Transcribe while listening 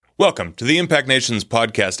Welcome to the Impact Nations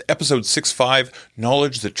podcast, episode 65,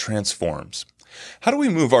 Knowledge That Transforms. How do we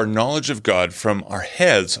move our knowledge of God from our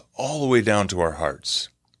heads all the way down to our hearts?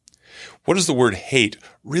 What does the word hate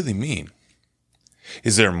really mean?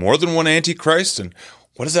 Is there more than one Antichrist, and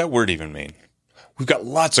what does that word even mean? We've got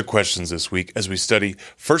lots of questions this week as we study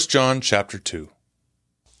 1 John chapter 2.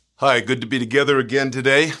 Hi, good to be together again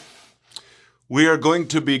today. We are going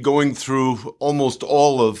to be going through almost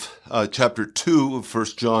all of chapter 2 of 1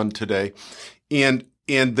 John today, and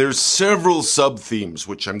there's several sub-themes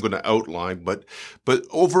which I'm going to outline, but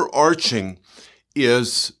overarching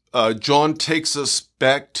is John takes us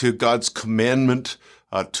back to God's commandment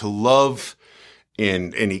to love,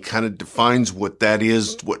 and he kind of defines what that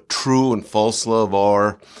is, what true and false love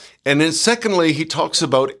are. And then secondly, he talks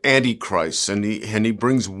about Antichrist, and he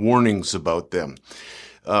brings warnings about them.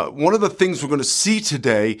 One of the things we're going to see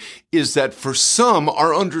today is that for some,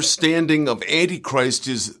 our understanding of Antichrist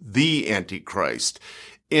is the Antichrist.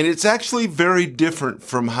 And it's actually very different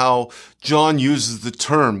from how John uses the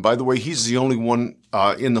term. By the way, he's the only one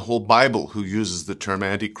in the whole Bible who uses the term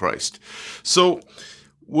Antichrist. So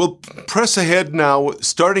we'll press ahead now,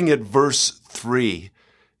 starting at verse 3,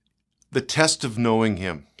 the test of knowing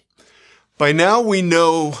him. By now we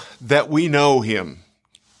know that we know him.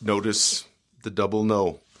 Notice the double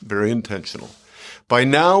no, very intentional. By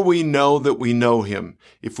now we know that we know him,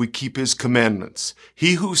 if we keep his commandments.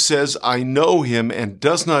 He who says, I know him, and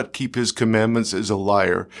does not keep his commandments is a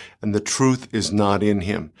liar, and the truth is not in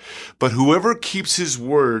him. But whoever keeps his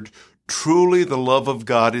word, truly the love of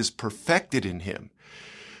God is perfected in him.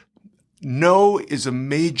 Know is a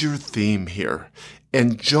major theme here.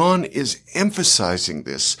 And John is emphasizing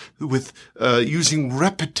this with using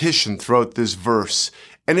repetition throughout this verse.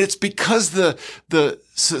 And it's because the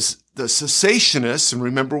cessationists, and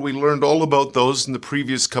remember we learned all about those in the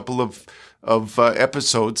previous couple of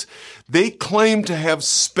episodes, they claim to have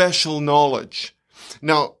special knowledge.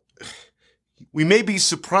 Now, we may be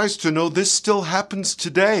surprised to know this still happens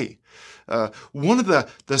today. One of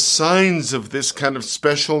the signs of this kind of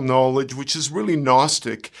special knowledge, which is really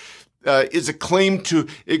Gnostic, is a claim to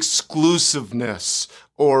exclusiveness,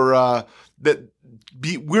 or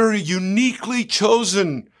we're uniquely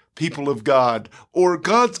chosen people of God, or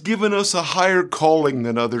God's given us a higher calling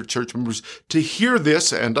than other church members. To hear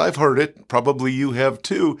this, and I've heard it, probably you have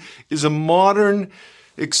too, is a modern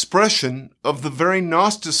expression of the very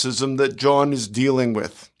Gnosticism that John is dealing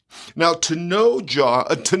with. Now, to know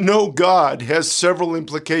God has several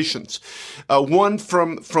implications. One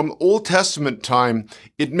from Old Testament time,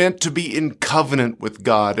 it meant to be in covenant with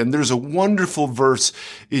God. And there's a wonderful verse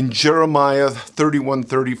in Jeremiah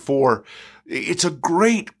 31:34. It's a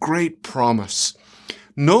great, great promise.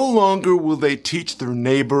 No longer will they teach their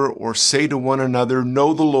neighbor or say to one another,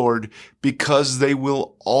 know the Lord, because they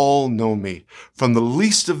will all know me, from the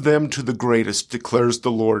least of them to the greatest, declares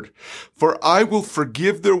the Lord. For I will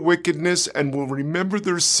forgive their wickedness and will remember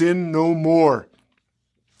their sin no more.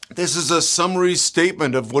 This is a summary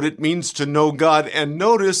statement of what it means to know God. And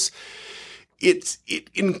notice it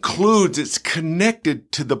includes, it's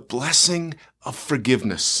connected to the blessing of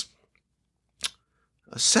forgiveness.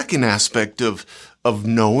 A second aspect of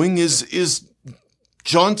knowing is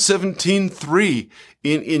John 17:3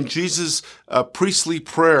 in Jesus' priestly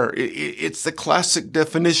prayer. It's the classic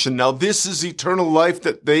definition. Now this is eternal life,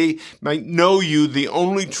 that they might know you, the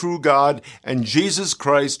only true God, and Jesus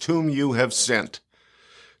Christ whom you have sent.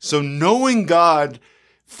 So knowing God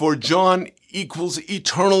for John equals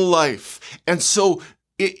eternal life. And so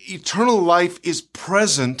eternal life is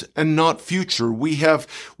present and not future. We have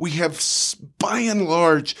by and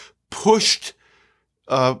large pushed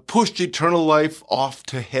eternal life off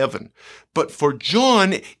to heaven. But for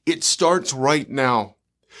John, it starts right now.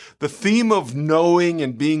 The theme of knowing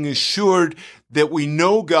and being assured that we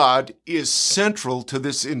know God is central to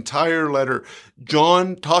this entire letter.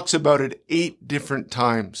 John talks about it 8 different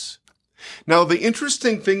times. Now, the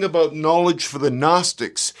interesting thing about knowledge for the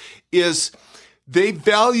Gnostics is they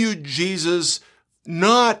valued Jesus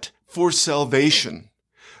not for salvation,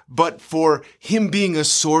 but for him being a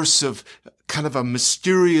source of kind of a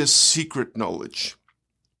mysterious secret knowledge.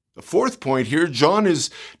 The fourth point here, John is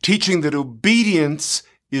teaching that obedience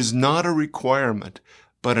is not a requirement,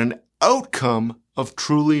 but an outcome of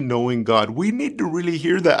truly knowing God. We need to really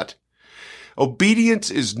hear that.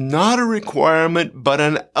 Obedience is not a requirement, but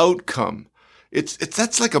an outcome.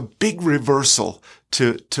 That's like a big reversal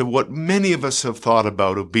to what many of us have thought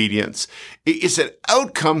about obedience. It's an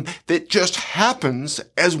outcome that just happens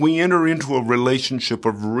as we enter into a relationship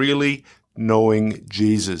of really knowing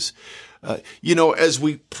Jesus. As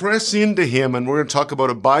we press into him, and we're going to talk about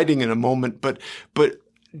abiding in a moment, but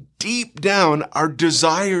deep down, our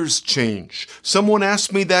desires change. Someone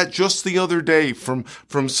asked me that just the other day from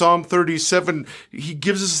Psalm 37. He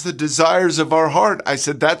gives us the desires of our heart. I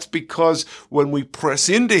said, that's because when we press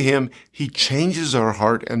into him, he changes our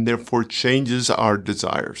heart and therefore changes our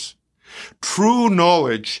desires. True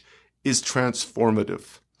knowledge is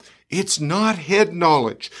transformative. It's not head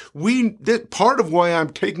knowledge. Part of why I'm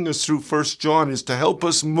taking us through 1 John is to help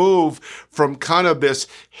us move from kind of this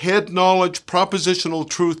head knowledge, propositional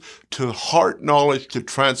truth, to heart knowledge, to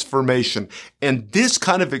transformation. And this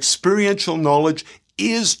kind of experiential knowledge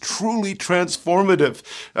is truly transformative.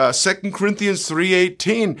 2 Corinthians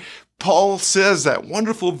 3:18, Paul says that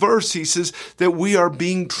wonderful verse. He says that we are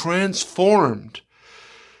being transformed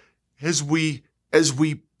as we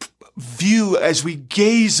view, as we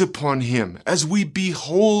gaze upon him, as we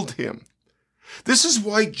behold him. This is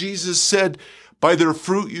why Jesus said, by their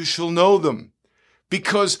fruit you shall know them,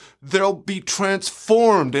 because they'll be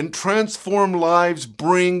transformed, and transformed lives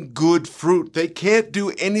bring good fruit. They can't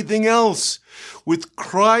do anything else. With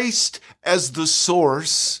Christ as the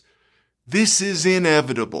source, this is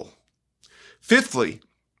inevitable. Fifthly,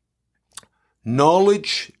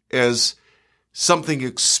 knowledge as something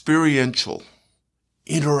experiential,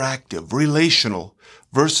 interactive, relational,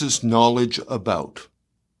 versus knowledge about.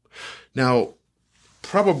 Now,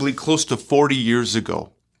 probably close to 40 years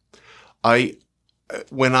ago,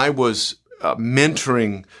 when I was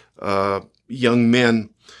mentoring young men,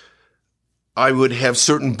 I would have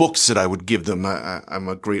certain books that I would give them. I'm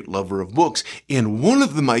a great lover of books. And one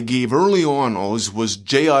of them I gave early on was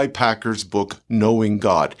J.I. Packer's book, Knowing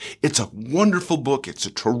God. It's a wonderful book. It's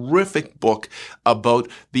a terrific book about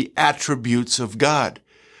the attributes of God.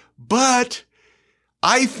 But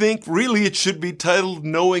I think really it should be titled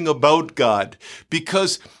Knowing About God,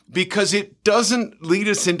 because it doesn't lead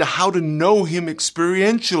us into how to know him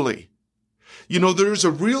experientially. You know, there's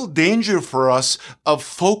a real danger for us of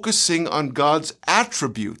focusing on God's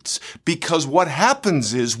attributes, because what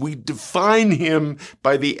happens is we define him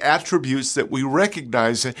by the attributes that we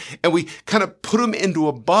recognize, and we kind of put him into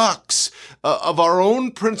a box of our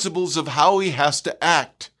own principles of how he has to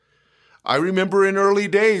act. I remember in early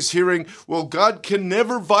days hearing, well, God can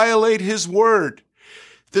never violate his word.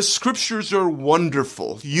 The scriptures are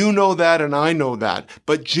wonderful. You know that and I know that.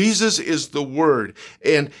 But Jesus is the Word,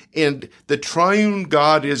 and the triune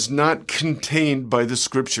God is not contained by the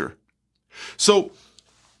scripture. So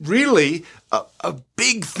really, a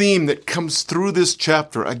big theme that comes through this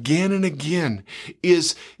chapter again and again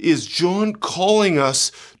is John calling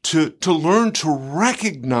us to learn to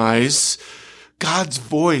recognize God's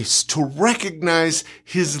voice, to recognize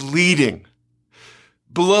his leading.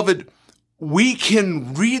 Beloved, we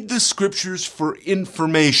can read the scriptures for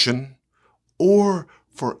information or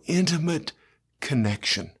for intimate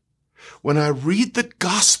connection. When I read the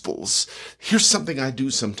Gospels, here's something I do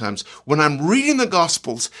sometimes. When I'm reading the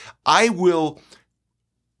Gospels, I will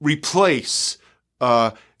replace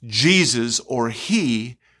Jesus or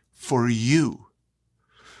he for you.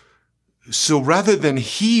 So rather than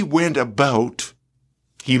he went about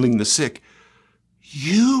healing the sick,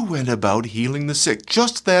 you went about healing the sick.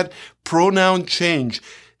 Just that pronoun change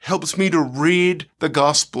helps me to read the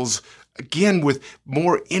Gospels again with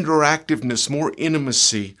more interactiveness, more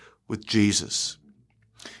intimacy with Jesus.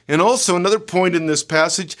 And also another point in this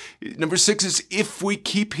passage, number 6, is if we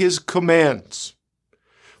keep his commands.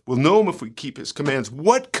 We'll know him if we keep his commands.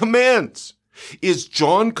 What commands? Is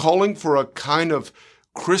John calling for a kind of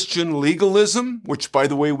Christian legalism, which, by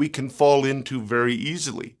the way, we can fall into very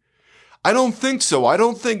easily? I don't think so. I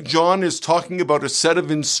don't think John is talking about a set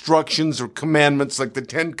of instructions or commandments like the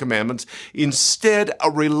 10 Commandments. Instead,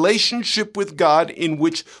 a relationship with God in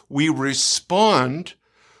which we respond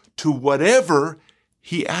to whatever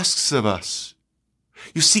he asks of us.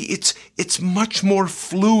 You see, it's much more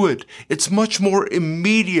fluid. It's much more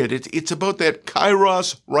immediate. It's about that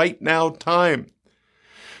kairos, right now time.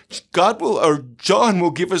 John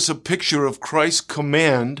will give us a picture of Christ's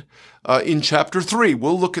command in chapter 3.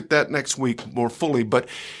 We'll look at that next week more fully.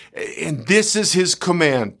 And this is his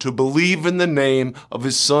command, to believe in the name of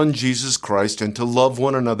his Son, Jesus Christ, and to love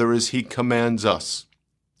one another as he commands us.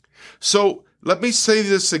 So let me say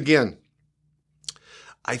this again.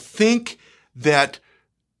 I think that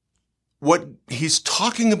what he's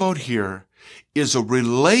talking about here is a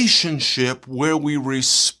relationship where we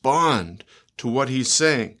respond to what he's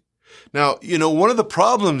saying. Now, you know, one of the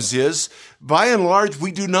problems is, by and large,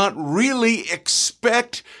 we do not really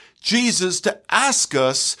expect Jesus to ask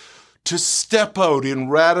us to step out in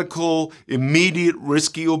radical, immediate,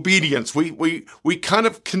 risky obedience. We kind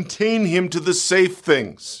of contain him to the safe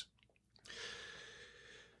things.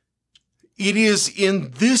 It is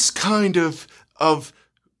in this kind of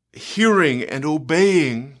hearing and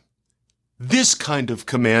obeying this kind of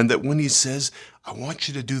command that when he says, I want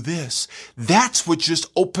you to do this, that's what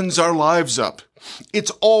just opens our lives up. It's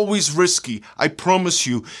always risky. I promise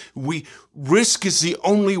you, risk is the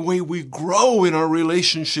only way we grow in our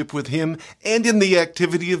relationship with him and in the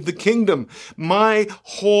activity of the kingdom. My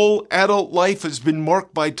whole adult life has been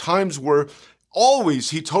marked by times where always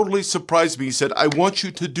he totally surprised me. He said, I want you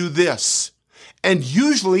to do this. And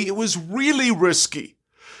usually it was really risky.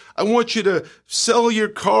 I want you to sell your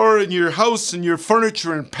car and your house and your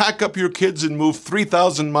furniture and pack up your kids and move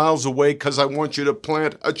 3,000 miles away because I want you to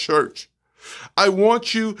plant a church. I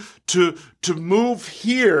want you to move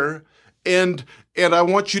here and I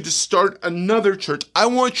want you to start another church. I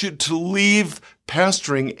want you to leave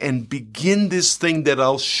pastoring and begin this thing that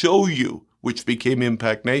I'll show you, which became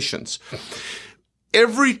Impact Nations.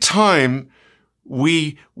 Every time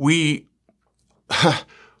we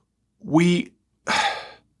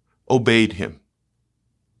obeyed him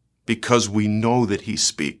because we know that he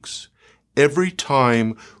speaks. Every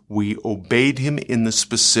time we obeyed him in the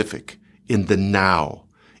specific, in the now,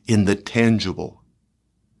 in the tangible,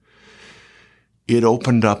 it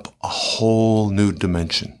opened up a whole new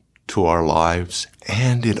dimension to our lives,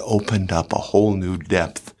 and it opened up a whole new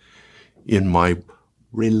depth in my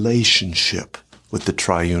relationship with the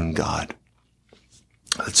triune God.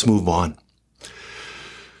 Let's move on.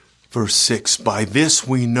 Verse 6, by this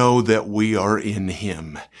we know that we are in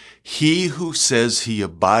him. He who says he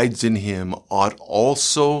abides in him ought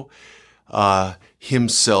also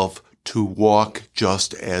himself to walk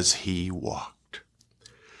just as he walked.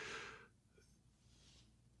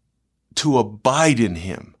 To abide in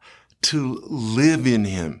him, to live in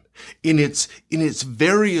him, in its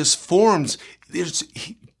various forms.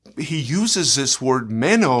 He uses this word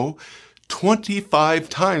meno 25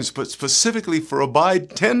 times, but specifically for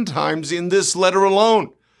abide 10 times in this letter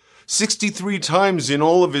alone. 63 times in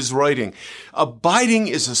all of his writing. Abiding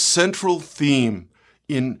is a central theme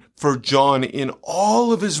for John in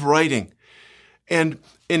all of his writing. And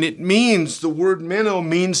it means, the word meno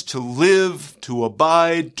means to live, to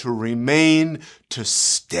abide, to remain, to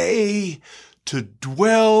stay, to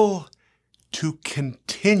dwell, to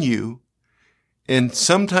continue, and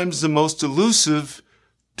sometimes the most elusive,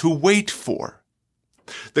 to wait for.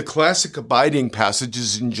 The classic abiding passage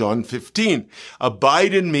is in John 15.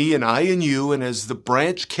 Abide in me and I in you, and as the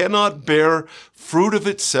branch cannot bear fruit of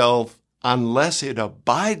itself unless it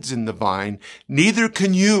abides in the vine, neither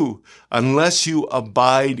can you unless you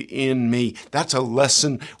abide in me. That's a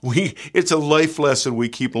lesson. It's a life lesson we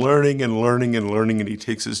keep learning and learning and learning, and he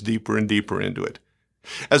takes us deeper and deeper into it.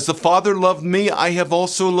 As the Father loved me, I have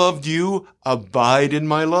also loved you. Abide in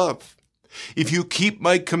my love. If you keep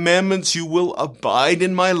my commandments, you will abide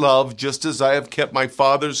in my love, just as I have kept my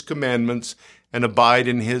Father's commandments and abide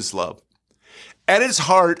in his love. At its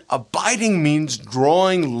heart, abiding means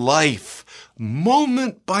drawing life,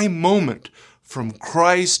 moment by moment, from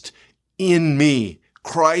Christ in me,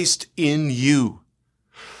 Christ in you.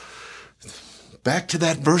 Back to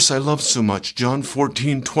that verse I love so much, John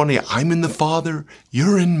 14:20. I'm in the Father,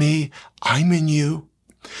 you're in me, I'm in you.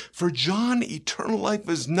 For John, eternal life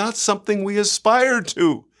is not something we aspire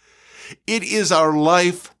to. It is our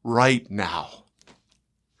life right now.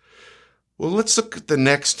 Well, let's look at the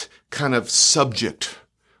next kind of subject,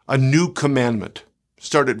 a new commandment.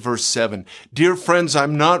 Start at verse 7. Dear friends,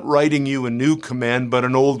 I'm not writing you a new command, but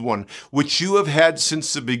an old one, which you have had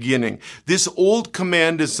since the beginning. This old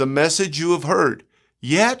command is the message you have heard.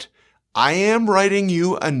 Yet, I am writing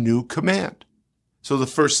you a new command. So the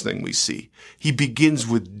first thing we see, he begins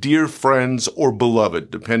with dear friends or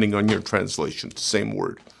beloved, depending on your translation, same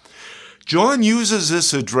word. John uses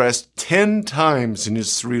this address 10 times in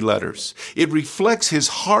his 3 letters. It reflects his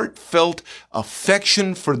heartfelt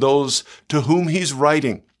affection for those to whom he's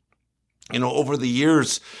writing. Over the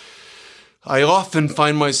years, I often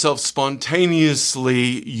find myself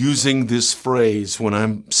spontaneously using this phrase when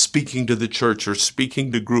I'm speaking to the church or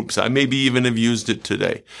speaking to groups. I maybe even have used it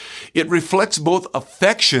today. It reflects both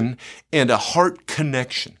affection and a heart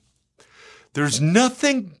connection. There's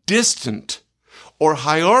nothing distant or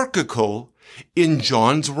hierarchical in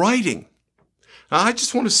John's writing. Now, I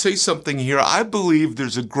just want to say something here. I believe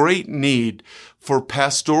there's a great need for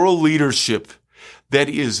pastoral leadership that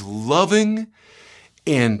is loving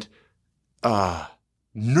and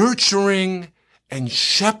nurturing and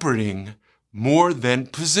shepherding more than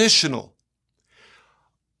positional.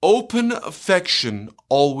 Open affection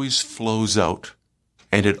always flows out,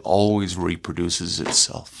 and it always reproduces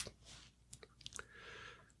itself.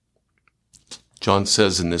 John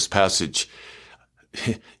says in this passage,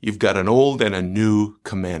 you've got an old and a new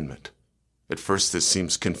commandment. At first, this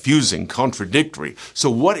seems confusing, contradictory. So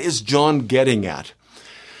what is John getting at?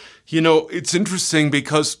 It's interesting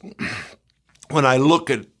because when I look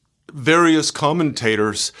at various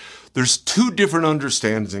commentators, there's two different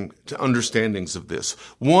understandings of this.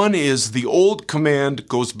 One is the old command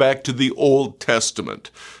goes back to the Old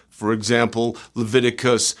Testament. For example,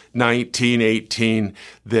 Leviticus 19:18,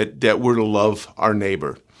 that we're to love our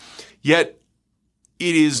neighbor. Yet,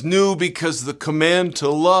 it is new because the command to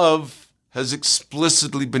love has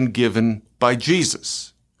explicitly been given by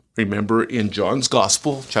Jesus. Remember in John's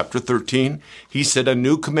Gospel, chapter 13, he said, "A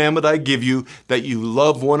new commandment I give you, that you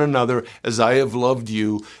love one another as I have loved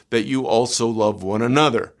you, that you also love one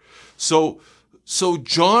another." So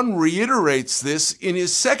John reiterates this in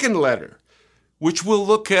his second letter, which we'll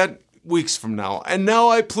look at weeks from now. "And now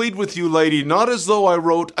I plead with you, lady, not as though I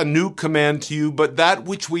wrote a new command to you, but that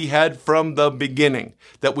which we had from the beginning,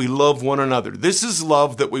 that we love one another. This is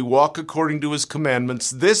love, that we walk according to his commandments.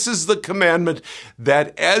 This is the commandment,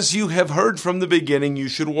 that as you have heard from the beginning, you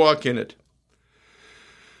should walk in it."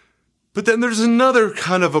 But then there's another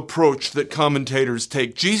kind of approach that commentators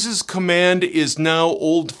take. Jesus' command is now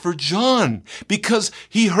old for John because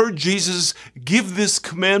he heard Jesus give this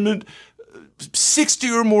commandment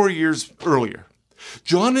 60 or more years earlier.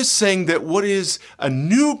 John is saying that what is a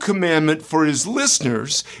new commandment for his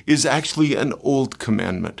listeners is actually an old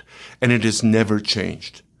commandment, and it has never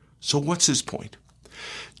changed. So what's his point?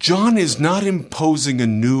 John is not imposing a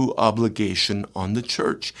new obligation on the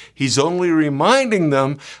church. He's only reminding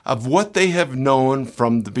them of what they have known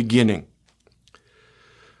from the beginning.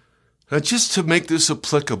 Now, just to make this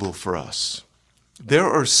applicable for us, there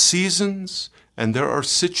are seasons and there are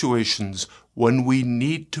situations when we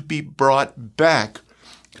need to be brought back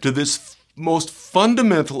to this most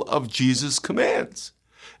fundamental of Jesus' commands,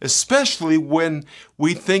 especially when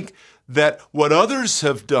we think that what others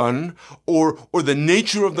have done or the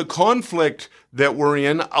nature of the conflict that we're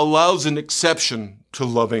in allows an exception to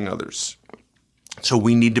loving others. So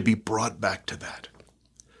we need to be brought back to that.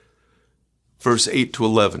 Verse 8 to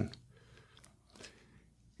 11.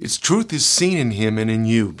 "Its truth is seen in him and in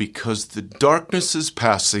you, because the darkness is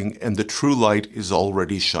passing and the true light is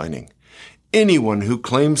already shining. Anyone who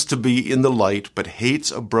claims to be in the light but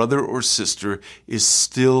hates a brother or sister is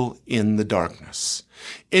still in the darkness.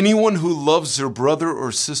 Anyone who loves their brother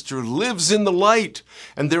or sister lives in the light,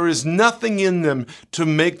 and there is nothing in them to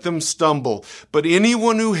make them stumble. But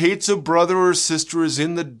anyone who hates a brother or sister is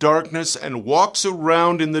in the darkness and walks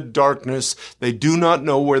around in the darkness. They do not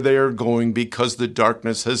know where they are going because the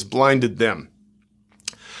darkness has blinded them."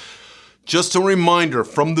 Just a reminder,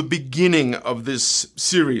 from the beginning of this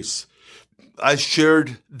series, I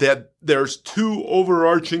shared that there's two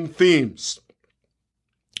overarching themes.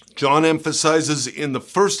 John emphasizes in the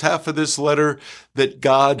first half of this letter that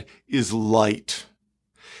God is light,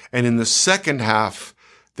 and in the second half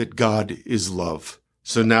that God is love.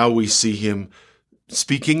 So now we see him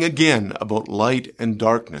speaking again about light and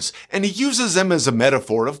darkness, and he uses them as a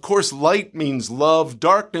metaphor. Of course, light means love,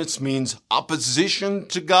 darkness means opposition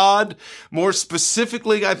to God. More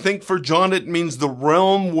specifically, I think for John, it means the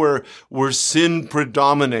realm where sin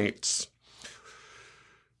predominates.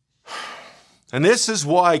 And this is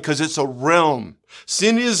why, because it's a realm.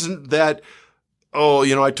 Sin isn't that,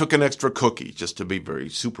 I took an extra cookie, just to be very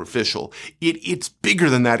superficial. It's bigger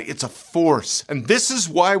than that. It's a force. And this is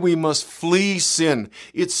why we must flee sin.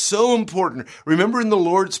 It's so important. Remember in the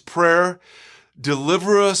Lord's Prayer,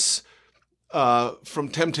 deliver us from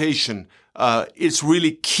temptation. It's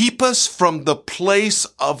really keep us from the place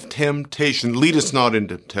of temptation. Lead us not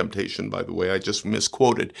into temptation, by the way, I just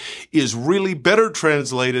misquoted, is really better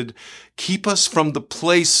translated, keep us from the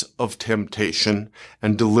place of temptation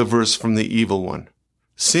and deliver us from the evil one.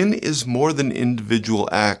 Sin is more than individual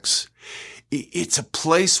acts. It's a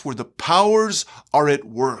place where the powers are at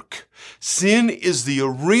work. Sin is the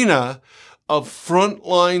arena of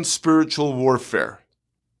frontline spiritual warfare.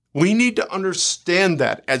 We need to understand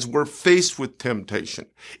that as we're faced with temptation.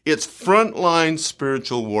 It's frontline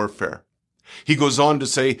spiritual warfare. He goes on to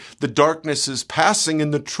say, the darkness is passing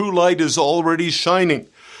and the true light is already shining.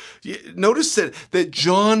 Notice that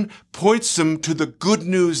John points them to the good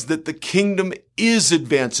news that the kingdom is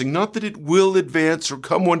advancing. Not that it will advance or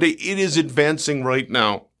come one day. It is advancing right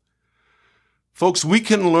now. Folks, we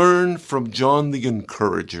can learn from John the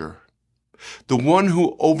Encourager, the one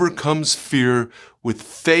who overcomes fear with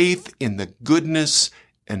faith in the goodness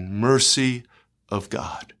and mercy of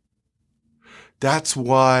God. That's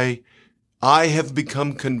why I have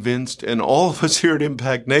become convinced, and all of us here at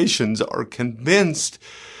Impact Nations are convinced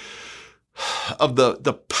of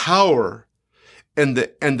the power and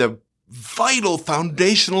the vital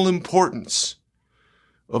foundational importance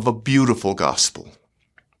of a beautiful gospel.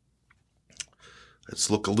 Let's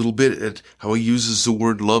look a little bit at how he uses the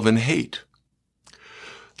word love and hate.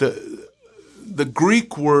 The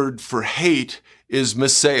Greek word for hate is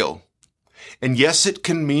meseo. And yes, it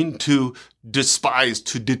can mean to despise,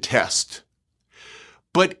 to detest.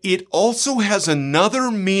 But it also has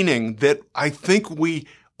another meaning that I think we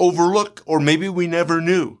overlook, or maybe we never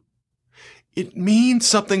knew. It means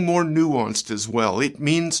something more nuanced as well. It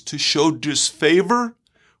means to show disfavor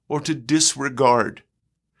or to disregard.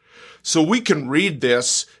 So we can read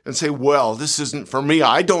this and say, well, this isn't for me.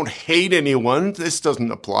 I don't hate anyone. This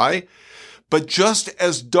doesn't apply. But just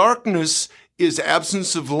as darkness is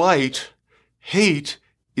absence of light, hate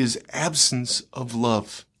is absence of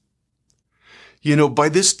love. You know, by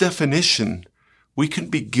this definition, we can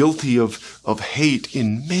be guilty of hate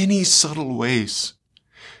in many subtle ways.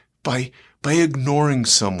 By ignoring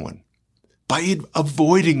someone, by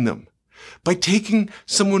avoiding them, by taking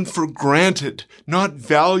someone for granted, not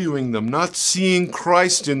valuing them, not seeing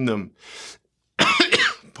Christ in them.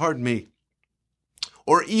 Pardon me.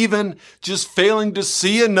 Or even just failing to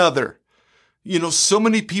see another. You know, so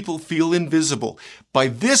many people feel invisible. By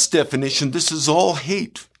this definition, this is all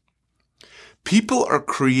hate. People are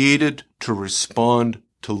created to respond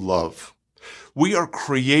to love. We are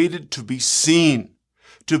created to be seen,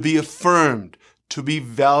 to be affirmed, to be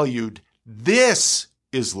valued. This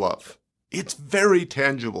is love. It's very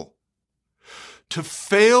tangible. To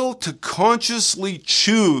fail to consciously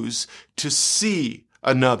choose to see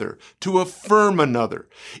another, to affirm another,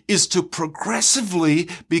 is to progressively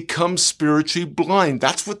become spiritually blind.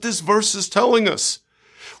 That's what this verse is telling us.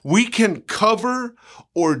 We can cover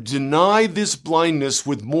or deny this blindness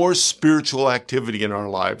with more spiritual activity in our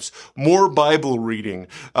lives, more Bible reading,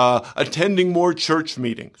 attending more church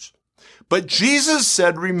meetings. But Jesus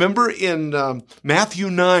said, remember in Matthew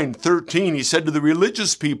 9:13, he said to the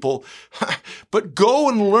religious people, but go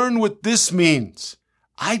and learn what this means.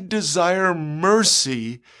 I desire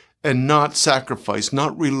mercy and not sacrifice,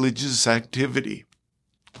 not religious activity.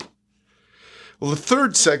 Well, the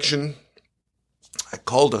third section I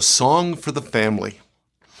called a song for the family.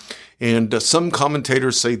 And some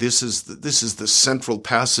commentators say this is the central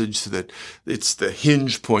passage, that it's the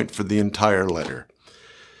hinge point for the entire letter.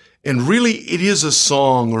 And really, it is a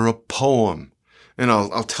song or a poem. And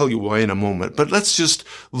I'll tell you why in a moment. But let's just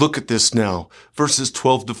look at this now. Verses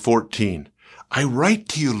 12 to 14. I write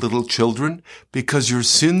to you, little children, because your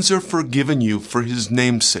sins are forgiven you for his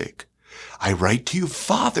name's sake. I write to you,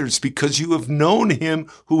 fathers, because you have known him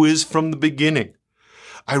who is from the beginning.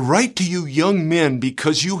 I write to you, young men,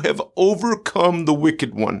 because you have overcome the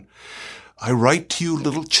wicked one. I write to you,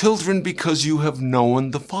 little children, because you have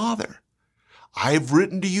known the Father. I have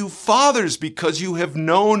written to you, fathers, because you have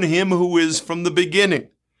known him who is from the beginning.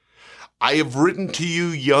 I have written to you,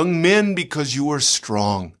 young men, because you are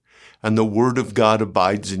strong, and the word of God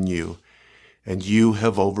abides in you, and you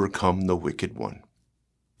have overcome the wicked one.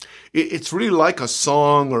 It's really like a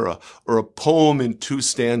song or a poem in two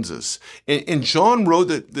stanzas. And John wrote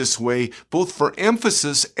it this way, both for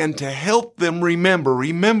emphasis and to help them remember.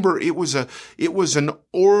 Remember, it was an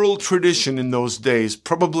oral tradition in those days.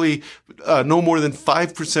 Probably no more than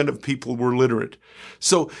 5% of people were literate.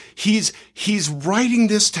 So he's writing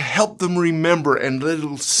this to help them remember and let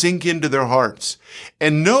it sink into their hearts.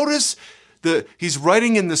 And notice he's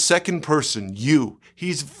writing in the second person, you.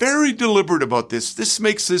 He's very deliberate about this. This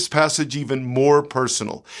makes this passage even more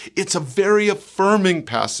personal. It's a very affirming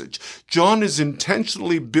passage. John is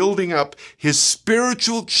intentionally building up his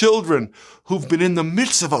spiritual children who've been in the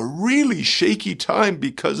midst of a really shaky time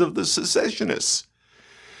because of the secessionists.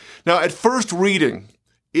 Now, at first reading,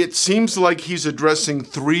 it seems like he's addressing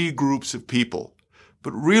three groups of people, but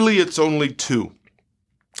really it's only two.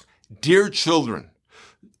 Dear children,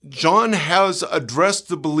 John has addressed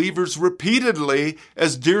the believers repeatedly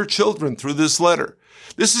as dear children through this letter.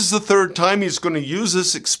 This is the third time he's going to use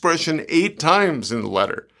this expression 8 times in the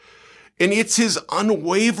letter. And it's his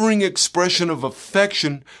unwavering expression of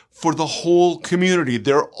affection for the whole community.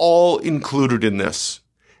 They're all included in this.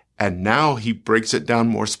 And now he breaks it down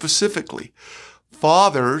more specifically.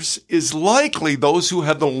 Fathers is likely those who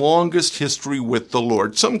have the longest history with the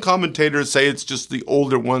Lord. Some commentators say it's just the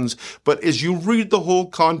older ones, but as you read the whole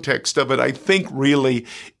context of it, I think really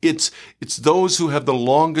it's those who have the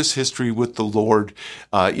longest history with the Lord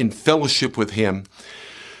in fellowship with him.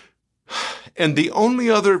 And the only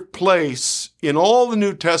other place in all the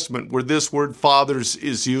New Testament where this word fathers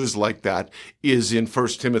is used like that is in 1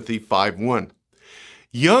 Timothy 5:1.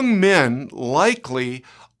 Young men likely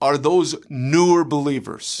are those newer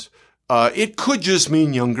believers, It could just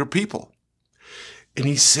mean younger people. And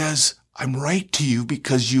he says, I'm right to you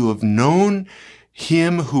because you have known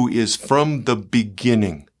him who is from the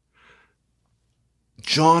beginning.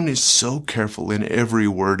 John is so careful in every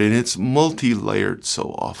word, and it's multi-layered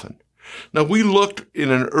so often. Now, we looked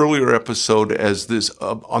in an earlier episode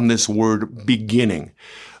on this word beginning.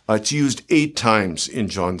 It's used 8 times in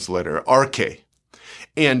John's letter, arche.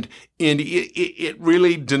 And it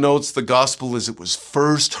really denotes the gospel as it was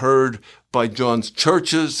first heard by John's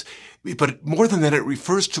churches. But more than that, it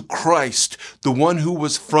refers to Christ, the one who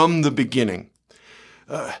was from the beginning.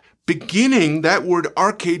 Beginning, that word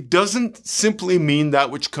arche, doesn't simply mean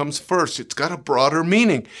that which comes first. It's got a broader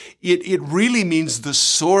meaning. It really means the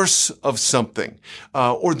source of something,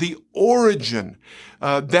 or the origin,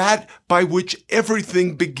 that by which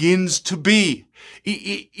everything begins to be.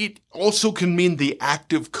 It also can mean the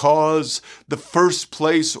active cause, the first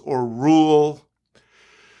place or rule.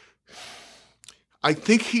 I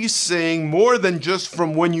think he's saying more than just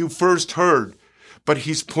from when you first heard, but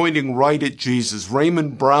he's pointing right at Jesus.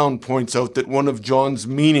 Raymond Brown points out that one of John's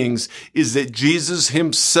meanings is that Jesus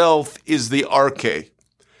himself is the arche.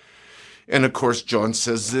 And of course, John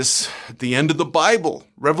says this at the end of the Bible.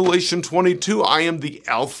 Revelation 22, I am the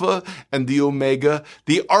Alpha and the Omega,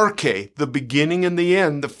 the arche, the beginning and the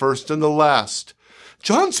end, the first and the last.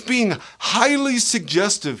 John's being highly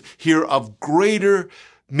suggestive here of greater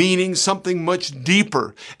meaning, something much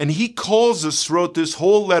deeper. And he calls us throughout this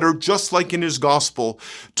whole letter, just like in his gospel,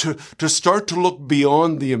 to start to look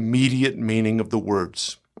beyond the immediate meaning of the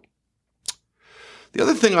words. The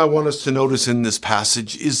other thing I want us to notice in this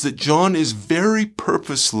passage is that John is very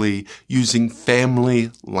purposely using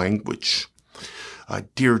family language.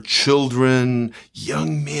 Dear children,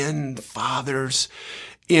 young men, fathers.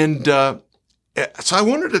 And so I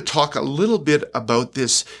wanted to talk a little bit about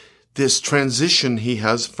this transition he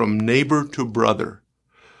has from neighbor to brother.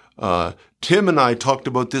 Tim and I talked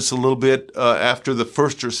about this a little bit after the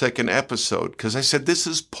first or second episode, because I said this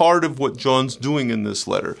is part of what John's doing in this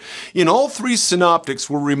letter. In all 3 synoptics,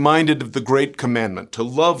 we're reminded of the great commandment, to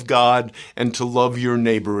love God and to love your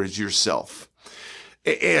neighbor as yourself.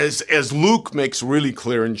 As Luke makes really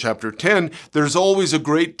clear in chapter 10, there's always a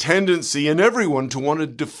great tendency in everyone to want to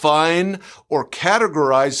define or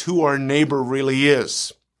categorize who our neighbor really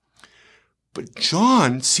is. But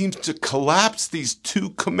John seems to collapse these 2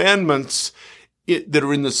 commandments that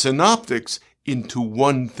are in the synoptics into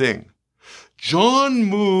one thing. John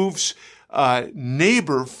moves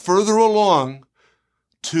neighbor further along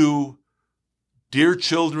to dear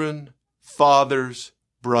children, fathers,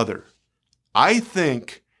 brother. I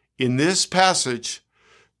think in this passage,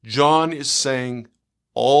 John is saying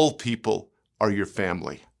all people are your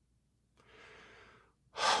family.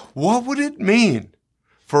 What would it mean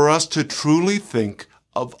for us to truly think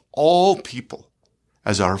of all people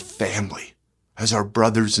as our family, as our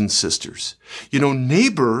brothers and sisters? You know,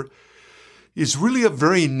 neighbor is really a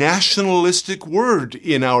very nationalistic word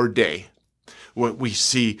in our day. What we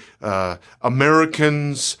see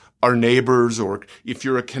Americans, our neighbors, or if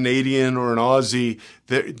you're a Canadian or an Aussie,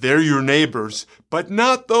 they're your neighbors, but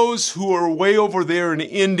not those who are way over there in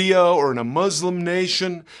India or in a Muslim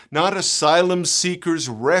nation, not asylum seekers,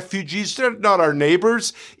 refugees. They're not our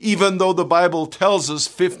neighbors, even though the Bible tells us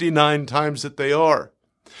 59 times that they are.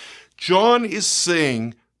 John is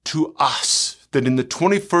saying to us that in the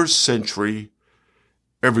 21st century,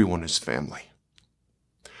 everyone is family.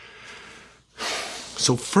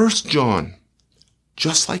 So 1 John,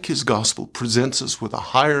 just like his gospel, presents us with a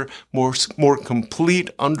higher, more complete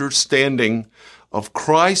understanding of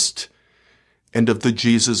Christ and of the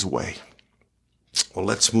Jesus way. Well,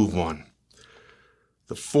 let's move on.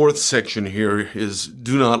 The 4th section here is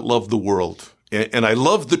do not love the world. And I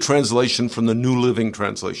love the translation from the New Living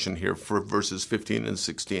Translation here for verses 15 and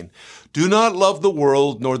 16. Do not love the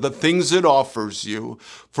world nor the things it offers you,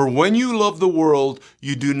 for when you love the world,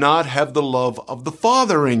 you do not have the love of the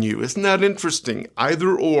Father in you. Isn't that interesting?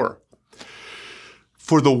 Either or.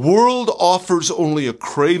 For the world offers only a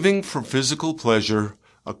craving for physical pleasure,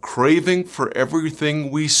 a craving for everything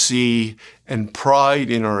we see, and pride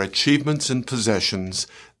in our achievements and possessions.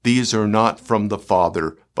 These are not from the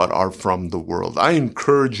Father, but are from the world. I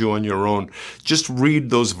encourage you on your own, just read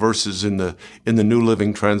those verses in the New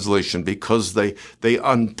Living Translation, because they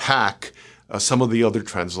unpack some of the other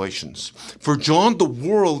translations. For John, the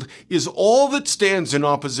world is all that stands in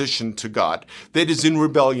opposition to God, that is in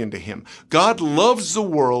rebellion to him. God loves the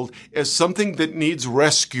world as something that needs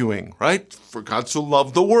rescuing, right? For God so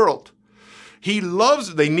loved the world.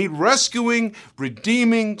 They need rescuing,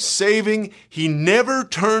 redeeming, saving. He never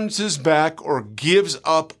turns his back or gives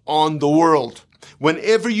up on the world.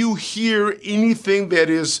 whenever you hear anything that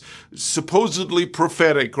is supposedly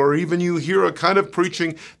prophetic, or even you hear a kind of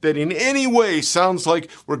preaching that in any way sounds like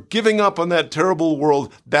we're giving up on that terrible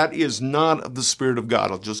world, that is not of the Spirit of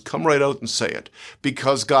God. I'll just come right out and say it,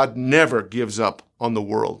 because God never gives up on the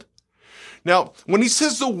world. Now, when he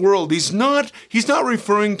says the world, he's not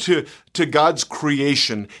referring to God's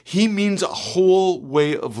creation. He means a whole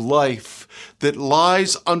way of life that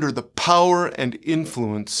lies under the power and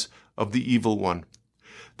influence of the evil one.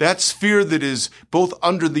 That sphere that is both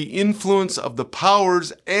under the influence of the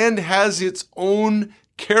powers and has its own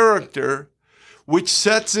character, which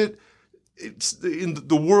sets it's in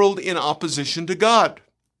the world in opposition to God.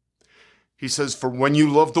 He says, for when you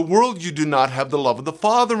love the world, you do not have the love of the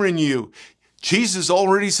Father in you. Jesus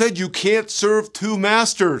already said you can't serve two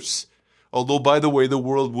masters. Although, by the way, the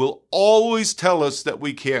world will always tell us that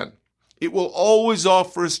we can. It will always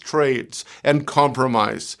offer us trades and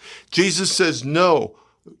compromise. Jesus says, no,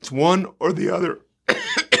 it's one or the other.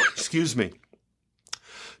 Excuse me.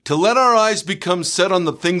 To let our eyes become set on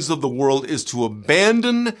the things of the world is to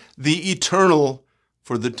abandon the eternal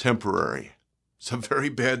for the temporary. It's a very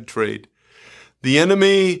bad trade. The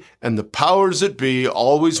enemy and the powers that be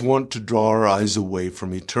always want to draw our eyes away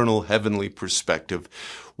from eternal heavenly perspective.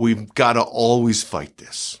 We've got to always fight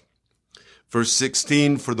this. Verse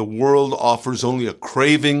 16, for the world offers only a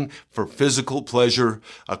craving for physical pleasure,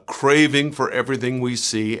 a craving for everything we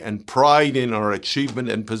see, and pride in our achievement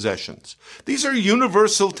and possessions. These are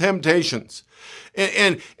universal temptations.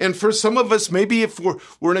 And for some of us, maybe if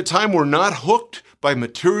we're in a time we're not hooked by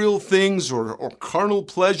material things or carnal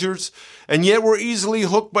pleasures, and yet we're easily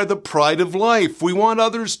hooked by the pride of life. We want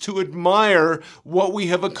others to admire what we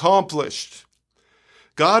have accomplished.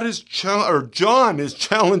 John is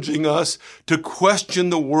challenging us to question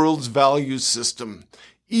the world's value system,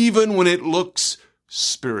 even when it looks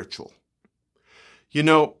spiritual. You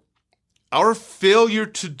know, our failure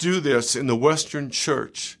to do this in the Western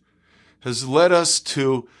church has led us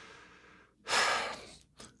to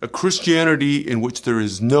a Christianity in which there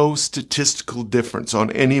is no statistical difference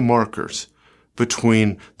on any markers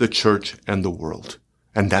between the church and the world.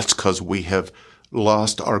 And that's because we have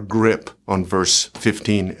lost our grip on verse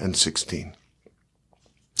 15 and 16.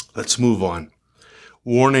 Let's move on.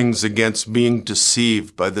 Warnings against being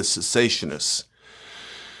deceived by the cessationists.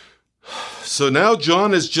 So now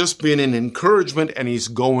John has just been an encouragement, and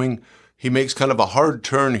he makes kind of a hard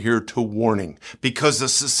turn here to warning, because the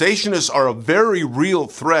cessationists are a very real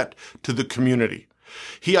threat to the community.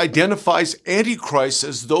 He identifies antichrists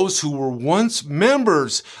as those who were once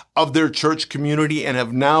members of their church community and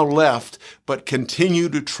have now left, but continue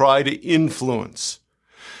to try to influence.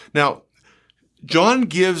 Now, John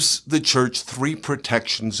gives the church 3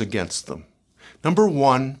 protections against them. Number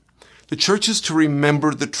 1, the church is to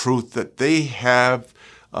remember the truth that they have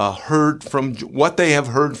heard from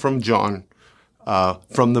John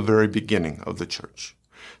from the very beginning of the church.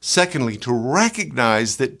 Secondly, to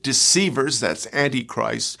recognize that deceivers, that's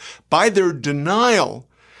antichrist, by their denial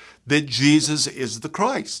that Jesus is the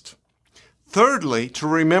Christ. Thirdly, to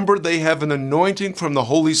remember they have an anointing from the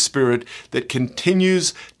Holy Spirit that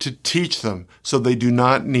continues to teach them, so they do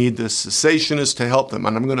not need the cessationists to help them.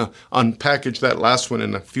 And I'm going to unpackage that last one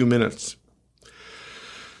in a few minutes.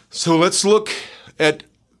 So let's look at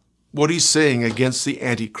what he's saying against the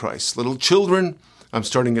Antichrist. Little children, I'm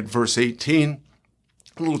starting at verse 18.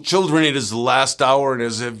 Little children, it is the last hour, and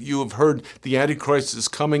as you have heard, the Antichrist is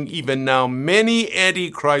coming. Even now, many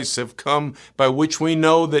Antichrists have come, by which we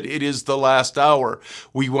know that it is the last hour.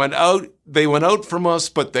 They went out from us,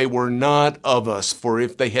 but they were not of us. For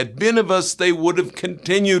if they had been of us, they would have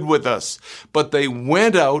continued with us. But they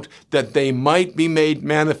went out that they might be made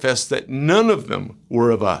manifest that none of them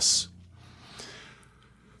were of us.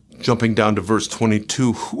 Jumping down to verse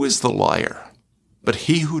 22, who is the liar? But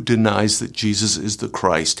he who denies that Jesus is the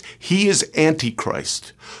Christ. He is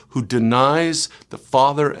Antichrist, who denies the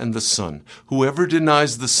Father and the Son. Whoever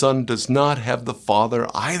denies the Son does not have the Father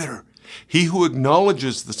either. He who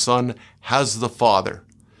acknowledges the Son has the Father.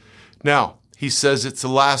 Now, he says it's the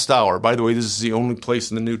last hour. By the way, this is the only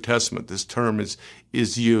place in the New Testament this term is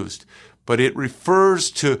used. But it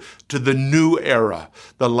refers to the new era,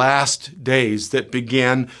 the last days that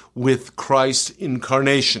began with Christ's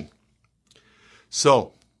incarnation.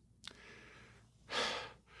 So,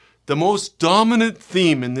 the most dominant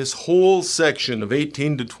theme in this whole section of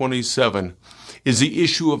 18 to 27 is the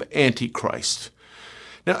issue of Antichrist.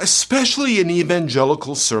 Now, especially in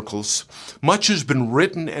evangelical circles, much has been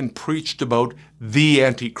written and preached about the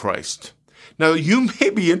Antichrist. Now, you may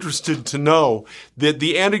be interested to know that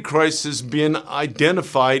the Antichrist has been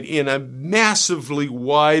identified in a massively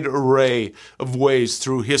wide array of ways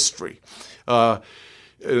through history.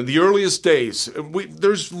 In the earliest days,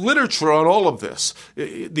 there's literature on all of this.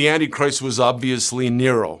 The Antichrist was obviously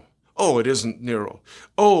Nero. Oh, it isn't Nero.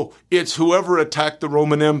 Oh, it's whoever attacked the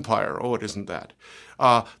Roman Empire. Oh, it isn't that.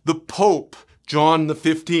 The Pope, John the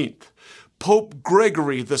 15th. Pope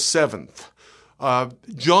Gregory the 7th.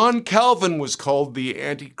 John Calvin was called the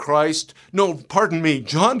Antichrist. No, pardon me.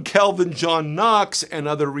 John Calvin, John Knox, and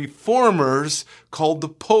other reformers called the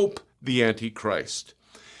Pope the Antichrist.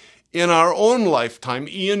 In our own lifetime,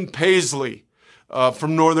 Ian Paisley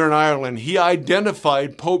from Northern Ireland, he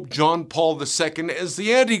identified Pope John Paul II as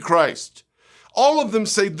the Antichrist. All of them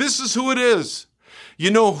say this is who it is. You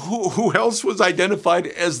know who else was identified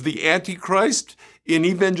as the Antichrist in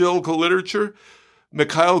evangelical literature?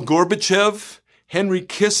 Mikhail Gorbachev, Henry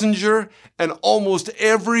Kissinger, and almost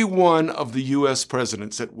every one of the U.S.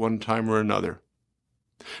 presidents at one time or another.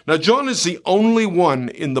 Now, John is the only one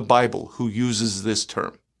in the Bible who uses this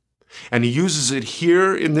term. And he uses it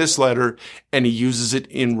here in this letter, and he uses it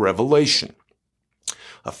in Revelation.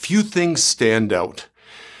 A few things stand out.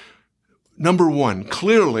 Number one,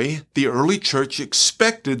 clearly the early church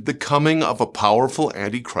expected the coming of a powerful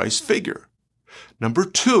Antichrist figure. Number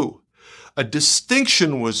two, a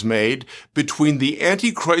distinction was made between the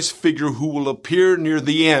Antichrist figure who will appear near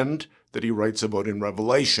the end, that he writes about in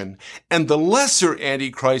Revelation, and the lesser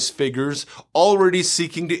Antichrist figures already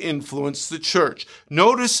seeking to influence the church.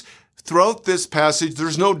 Notice throughout this passage,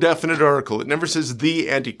 there's no definite article. It never says the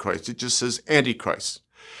Antichrist. It just says Antichrist.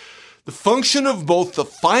 The function of both the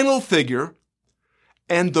final figure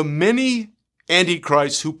and the many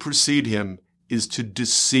Antichrists who precede him is to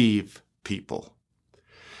deceive people.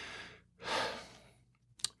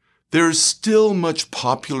 There is still much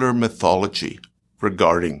popular mythology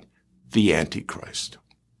regarding the Antichrist.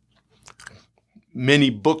 Many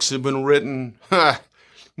books have been written,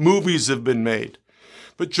 movies have been made.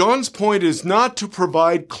 But John's point is not to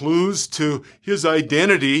provide clues to his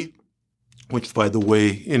identity, which, by the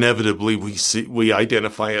way, inevitably we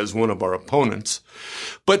identify as one of our opponents,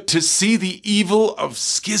 but to see the evil of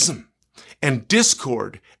schism and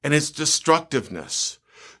discord and its destructiveness.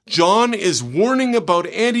 John is warning about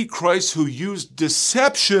antichrists who use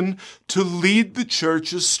deception to lead the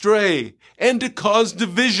church astray and to cause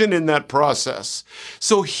division in that process.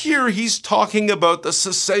 So here he's talking about the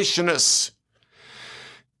cessationists.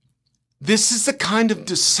 This is the kind of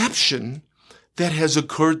deception that has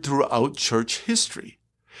occurred throughout church history.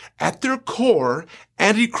 At their core,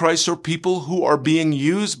 antichrists are people who are being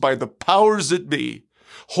used by the powers that be,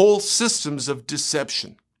 whole systems of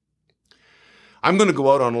deception. I'm going to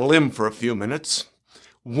go out on a limb for a few minutes.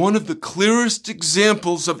 One of the clearest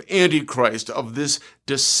examples of Antichrist, of this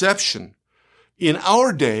deception, in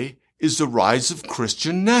our day is the rise of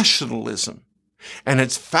Christian nationalism. And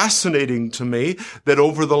it's fascinating to me that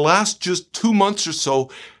over the last just 2 months or so,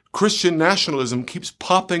 Christian nationalism keeps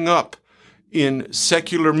popping up in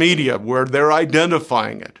secular media where they're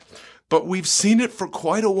identifying it. But we've seen it for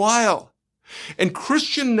quite a while. And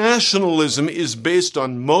Christian nationalism is based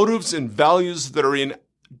on motives and values that are in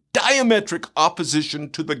diametric opposition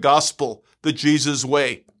to the gospel, the Jesus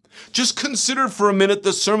way. Just consider for a minute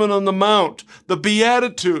the Sermon on the Mount, the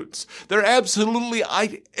Beatitudes. They're absolutely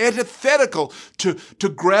antithetical to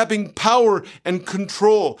grabbing power and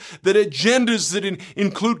control. That agendas that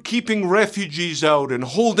include keeping refugees out and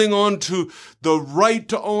holding on to the right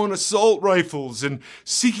to own assault rifles and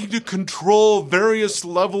seeking to control various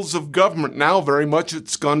levels of government. Now, very much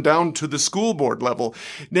it's gone down to the school board level.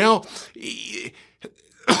 Now,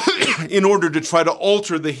 in order to try to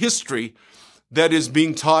alter the history that is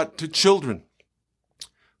being taught to children.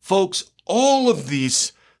 Folks, all of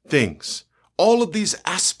these things, all of these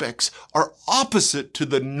aspects are opposite to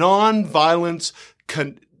the non-violence,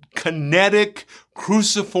 kinetic,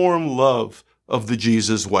 cruciform love of the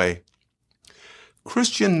Jesus way.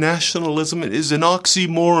 Christian nationalism is an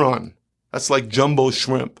oxymoron. That's like jumbo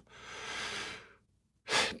shrimp.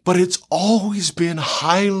 But it's always been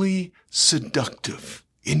highly seductive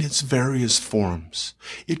in its various forms.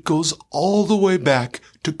 It goes all the way back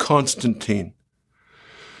to Constantine.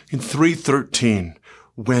 In 313,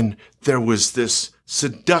 when there was this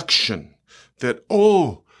seduction that,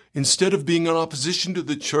 instead of being in opposition to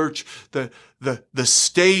the church, the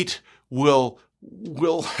state will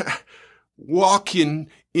walk in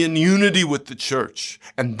unity with the church.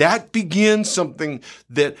 And that began something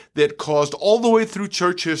that caused all the way through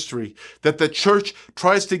church history, that the church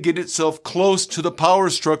tries to get itself close to the power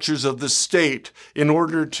structures of the state in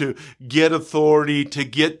order to get authority, to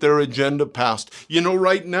get their agenda passed. You know,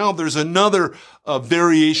 right now there's another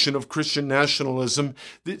variation of Christian nationalism.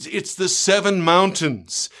 It's the Seven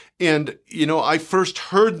Mountains. And, you know, I first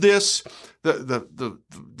heard this, the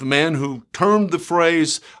man who termed the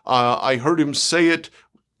phrase, I heard him say it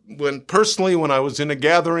when I was in a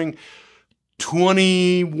gathering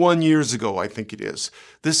 21 years ago, I think it is.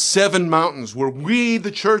 The Seven Mountains, where we,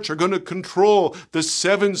 the church, are going to control the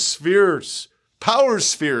seven spheres, power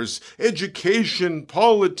spheres, education,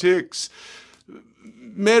 politics,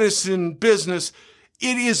 medicine, business.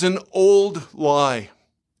 It is an old lie.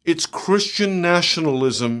 It's Christian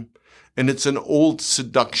nationalism, and it's an old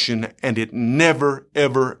seduction, and it never,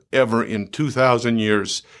 ever, ever in 2,000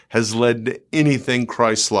 years has led to anything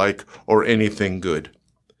Christ-like or anything good.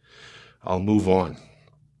 I'll move on.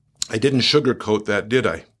 I didn't sugarcoat that, did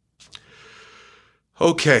I?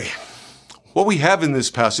 Okay. What we have in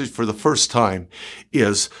this passage for the first time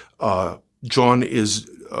is John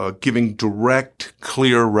is giving direct,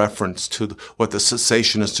 clear reference to what the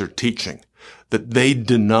cessationists are teaching, that they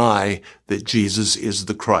deny that Jesus is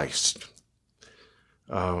the Christ.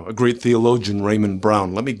 A great theologian, Raymond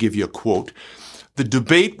Brown, let me give you a quote. The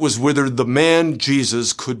debate was whether the man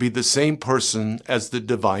Jesus could be the same person as the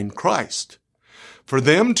divine Christ. For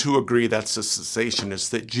them to agree, that's the cessationists,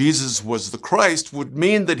 that Jesus was the Christ would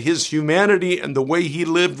mean that his humanity and the way he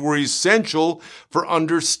lived were essential for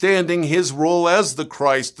understanding his role as the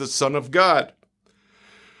Christ, the Son of God.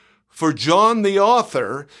 For John the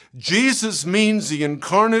author, Jesus means the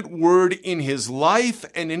incarnate Word in his life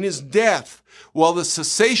and in his death, while the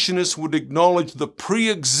cessationists would acknowledge the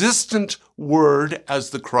pre-existent Word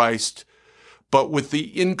as the Christ, but with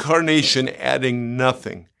the incarnation adding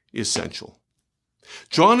nothing essential.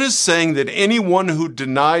 John is saying that anyone who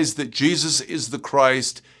denies that Jesus is the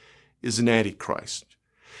Christ is an antichrist.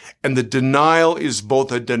 And the denial is both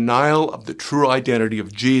a denial of the true identity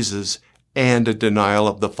of Jesus and a denial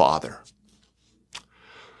of the Father.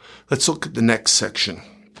 Let's look at the next section.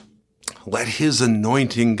 Let his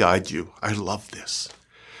anointing guide you. I love this.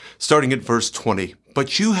 Starting at verse 20.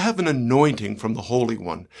 But you have an anointing from the Holy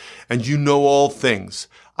One, and you know all things.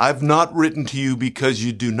 I've not written to you because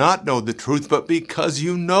you do not know the truth, but because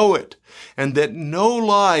you know it, and that no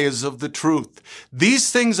lie is of the truth. These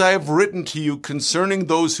things I have written to you concerning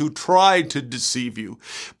those who tried to deceive you.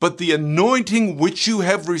 But the anointing which you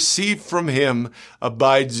have received from him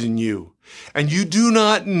abides in you. And you do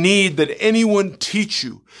not need that anyone teach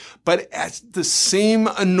you, but as the same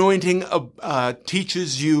anointing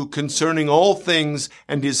teaches you concerning all things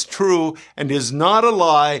and is true and is not a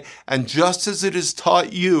lie, and just as it is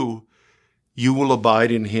taught you, you will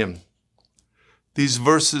abide in him. These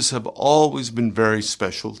verses have always been very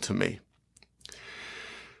special to me.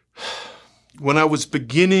 When I was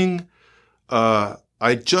beginning,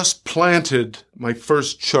 I just planted my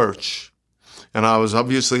first church. And I was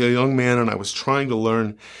obviously a young man, and I was trying to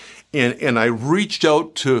learn. And I reached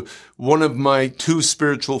out to one of my two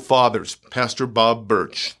spiritual fathers, Pastor Bob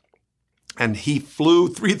Birch. And he flew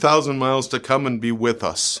 3,000 miles to come and be with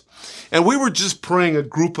us. And we were just praying, a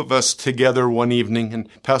group of us together one evening, and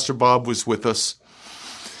Pastor Bob was with us.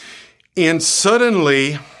 And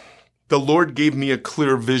suddenly, the Lord gave me a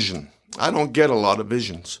clear vision. I don't get a lot of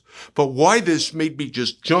visions. But why this made me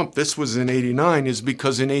just jump, this was in 89, is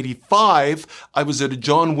because in 85, I was at a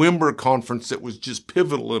John Wimber conference that was just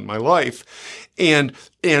pivotal in my life. And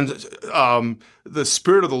the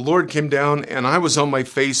Spirit of the Lord came down, and I was on my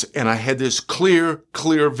face, and I had this clear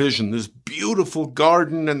vision, this beautiful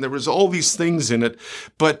garden, and there was all these things in it.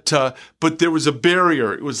 But there was a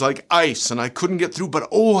barrier. It was like ice, and I couldn't get through,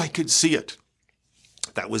 but I could see it.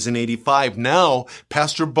 That was in 85. Now,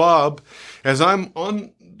 Pastor Bob, as I'm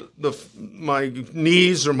on my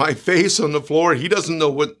knees or my face on the floor, he doesn't know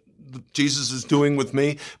what Jesus is doing with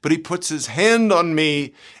me, but he puts his hand on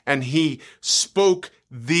me and he spoke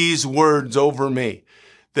these words over me,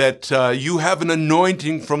 that you have an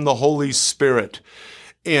anointing from the Holy Spirit.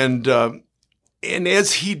 And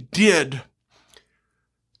as he did,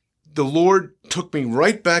 the Lord took me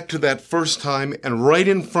right back to that first time, and right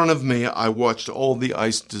in front of me, I watched all the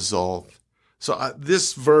ice dissolve. So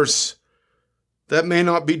this verse, that may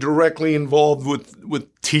not be directly involved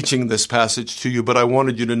with teaching this passage to you, but I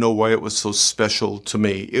wanted you to know why it was so special to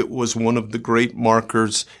me. It was one of the great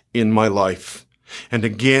markers in my life. And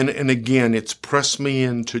again, it's pressed me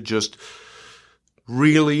into just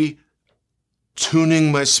really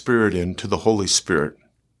tuning my spirit into the Holy Spirit,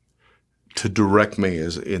 to direct me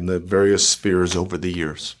as in the various spheres over the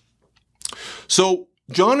years. So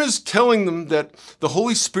John is telling them that the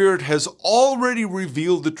Holy Spirit has already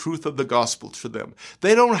revealed the truth of the gospel to them.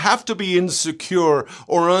 They don't have to be insecure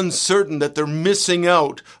or uncertain that they're missing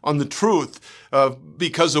out on the truth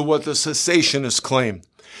because of what the cessationists claim.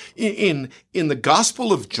 In the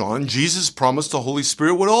Gospel of John, Jesus promised the Holy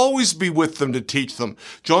Spirit would always be with them to teach them.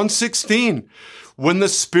 John 16, when the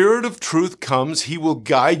Spirit of truth comes, he will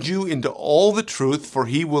guide you into all the truth, for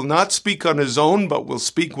he will not speak on his own, but will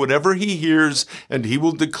speak whatever he hears, and he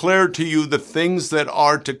will declare to you the things that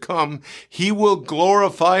are to come. He will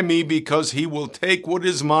glorify me because he will take what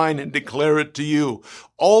is mine and declare it to you.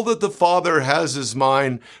 All that the Father has is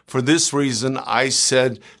mine. For this reason, I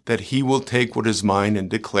said that he will take what is mine and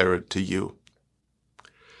declare it to you.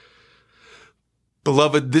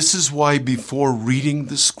 Beloved, this is why before reading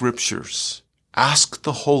the scriptures, ask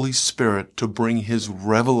the Holy Spirit to bring his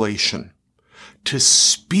revelation, to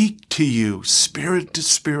speak to you, spirit to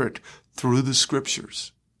spirit, through the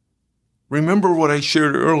scriptures. Remember what I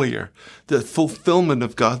shared earlier, the fulfillment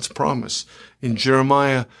of God's promise in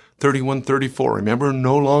Jeremiah 31:34. Remember,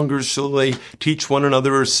 no longer shall they teach one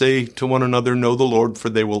another or say to one another, know the Lord, for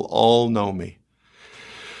they will all know me.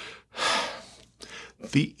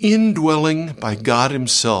 The indwelling by God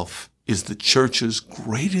himself is the church's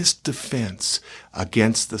greatest defense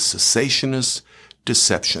against the cessationist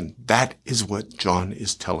deception. That is what John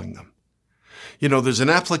is telling them. You know, there's an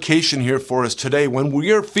application here for us today when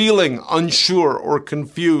we are feeling unsure or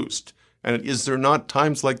confused. And is there not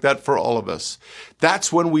times like that for all of us?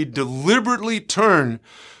 That's when we deliberately turn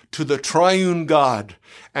to the triune God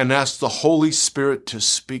and ask the Holy Spirit to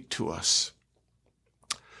speak to us.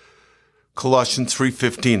 Colossians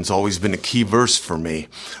 3:15 has always been a key verse for me,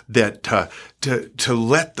 that to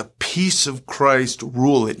let the peace of Christ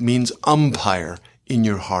rule. It means umpire in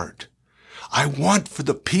your heart. I want for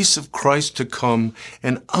the peace of Christ to come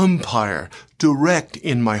and umpire, direct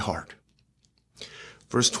in my heart.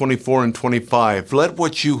 Verse 24 and 25, let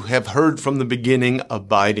what you have heard from the beginning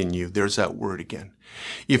abide in you. There's that word again.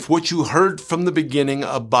 If what you heard from the beginning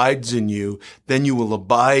abides in you, then you will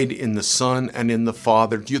abide in the Son and in the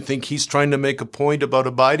Father. Do you think he's trying to make a point about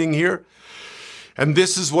abiding here? And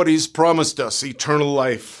this is what he's promised us, eternal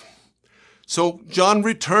life. So John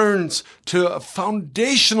returns to a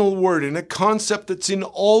foundational word and a concept that's in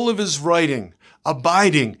all of his writing,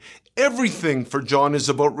 abiding. Everything for John is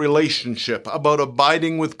about relationship, about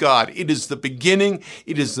abiding with God. It is the beginning,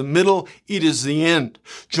 it is the middle, it is the end.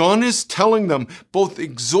 John is telling them, both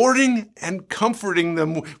exhorting and comforting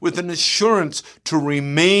them with an assurance to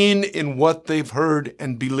remain in what they've heard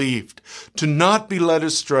and believed, to not be led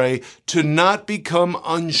astray, to not become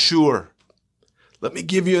unsure. Let me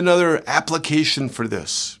give you another application for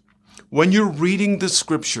this. When you're reading the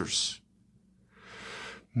scriptures,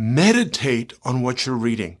 meditate on what you're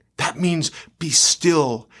reading. That means be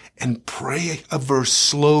still and pray a verse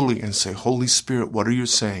slowly and say, Holy Spirit, what are you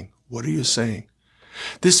saying? What are you saying?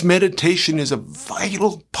 This meditation is a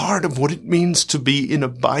vital part of what it means to be in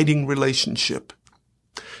abiding relationship.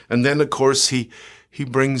 And then, of course, he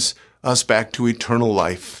brings us back to eternal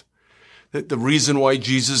life. The reason why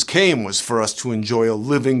Jesus came was for us to enjoy a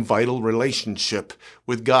living, vital relationship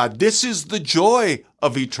with God. This is the joy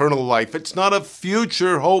of eternal life. It's not a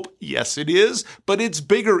future hope. Yes, it is, but it's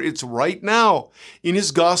bigger. It's right now. In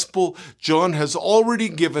his gospel, John has already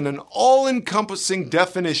given an all-encompassing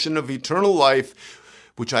definition of eternal life,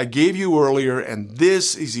 which I gave you earlier, and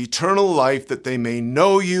this is eternal life, that they may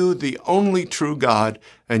know you, the only true God,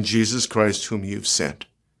 and Jesus Christ, whom you've sent.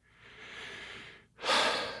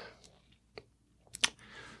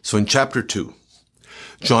 So in chapter 2,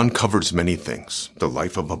 John covers many things. The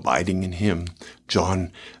life of abiding in him.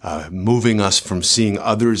 John moving us from seeing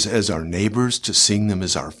others as our neighbors to seeing them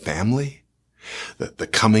as our family. The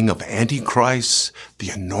coming of Antichrist, the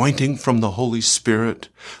anointing from the Holy Spirit,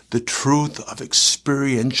 the truth of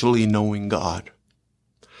experientially knowing God.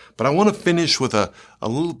 But I want to finish with a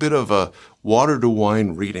little bit of a water to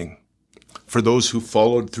wine reading. For those who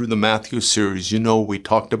followed through the Matthew series, you know we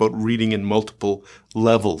talked about reading in multiple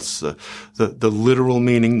levels, the literal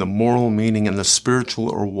meaning, the moral meaning, and the spiritual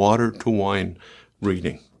or water to wine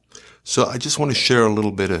reading. So I just want to share a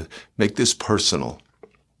little bit make this personal.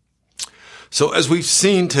 So as we've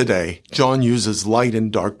seen today, John uses light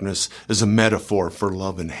and darkness as a metaphor for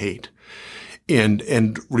love and hate.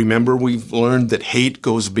 And remember, we've learned that hate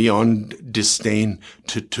goes beyond disdain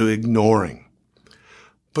to ignoring.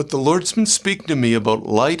 But the Lord's been speaking to me about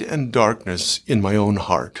light and darkness in my own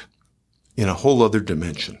heart, in a whole other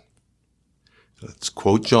dimension. Let's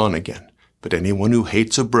quote John again. But anyone who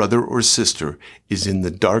hates a brother or sister is in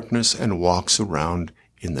the darkness and walks around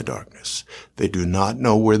in the darkness. They do not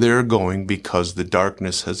know where they are going because the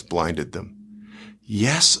darkness has blinded them.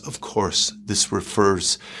 Yes, of course, this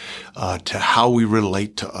refers to how we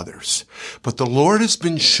relate to others. But the Lord has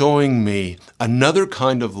been showing me another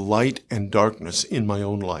kind of light and darkness in my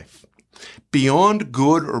own life. Beyond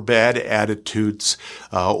good or bad attitudes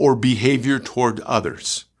or behavior toward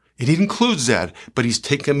others. It includes that, but he's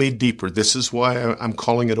taken me deeper. This is why I'm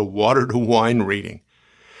calling it a water to wine reading.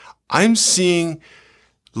 I'm seeing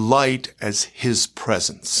light as his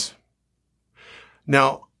presence.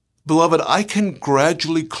 Now, beloved, I can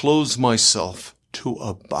gradually close myself to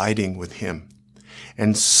abiding with him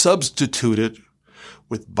and substitute it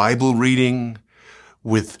with Bible reading,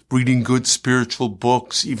 with reading good spiritual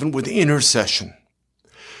books, even with intercession.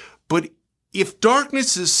 But if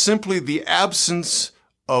darkness is simply the absence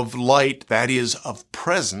of light, that is, of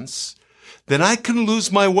presence, then I can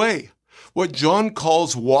lose my way. What John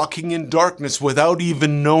calls walking in darkness without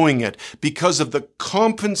even knowing it because of the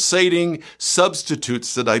compensating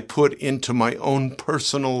substitutes that I put into my own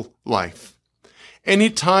personal life.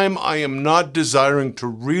 Anytime I am not desiring to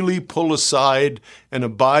really pull aside and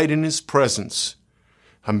abide in his presence,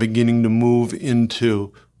 I'm beginning to move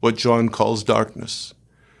into what John calls darkness.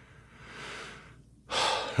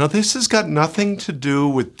 Now, this has got nothing to do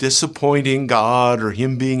with disappointing God or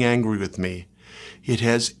him being angry with me. It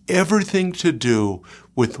has everything to do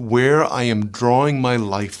with where I am drawing my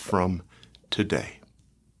life from today.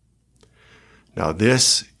 Now,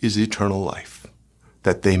 this is eternal life,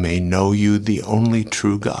 that they may know you, the only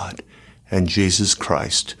true God, and Jesus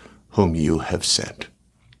Christ, whom you have sent.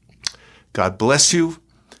 God bless you.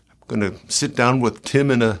 I'm going to sit down with Tim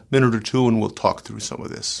in a minute or two, and we'll talk through some of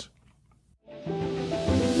this.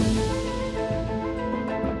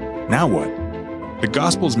 Now what? The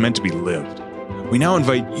gospel is meant to be lived. We now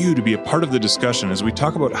invite you to be a part of the discussion as we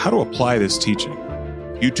talk about how to apply this teaching.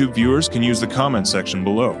 YouTube viewers can use the comment section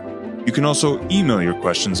below. You can also email your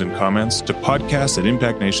questions and comments to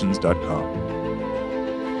podcast@impactnations.com.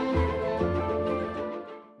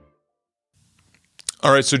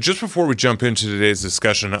 All right, so just before we jump into today's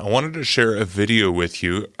discussion, I wanted to share a video with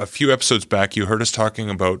you. A few episodes back, you heard us talking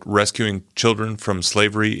about rescuing children from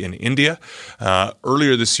slavery in India.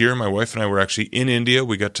 Earlier this year, my wife and I were actually in India.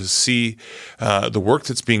 We got to see the work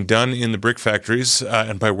that's being done in the brick factories.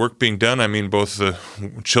 And by work being done, I mean both the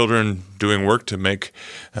children doing work to make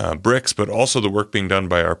bricks, but also the work being done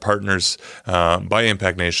by our partners, by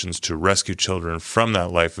Impact Nations, to rescue children from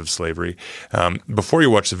that life of slavery. Before you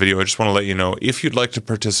watch the video, I just want to let you know, if you'd like to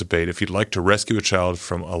participate, if you'd like to rescue a child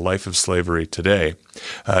from a life of slavery today,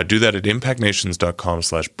 do that at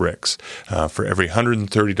impactnations.com/bricks. For every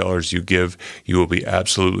 $130 you give, you will be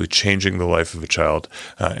absolutely changing the life of a child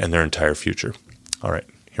and their entire future. All right,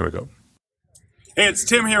 here we go. Hey, it's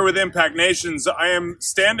Tim here with Impact Nations. I am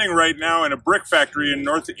standing right now in a brick factory in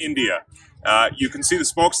North India. You can see the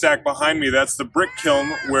smokestack behind me. That's the brick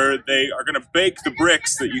kiln where they are going to bake the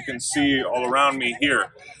bricks that you can see all around me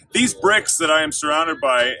here. These bricks that I am surrounded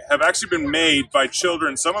by have actually been made by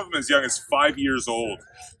children, some of them as young as 5 years old.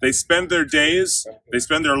 They spend their days, they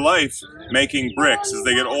spend their life making bricks. As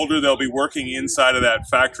they get older, they'll be working inside of that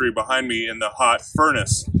factory behind me in the hot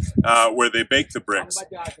furnace where they bake the bricks.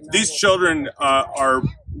 These children are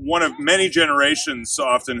one of many generations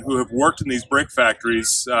often who have worked in these brick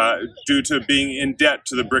factories due to being in debt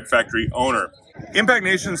to the brick factory owner. Impact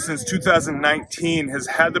Nations since 2019 has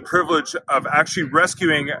had the privilege of actually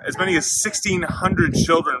rescuing as many as 1,600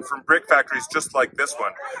 children from brick factories just like this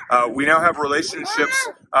one. We now have relationships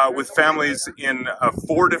with families in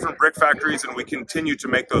 4 different brick factories, and we continue to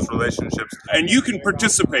make those relationships. And you can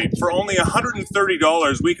participate. For only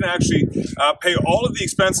 $130, we can actually pay all of the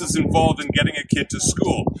expenses involved in getting a kid to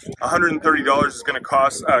school. $130 is going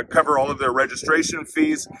to cover all of their registration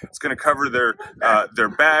fees. It's going to cover their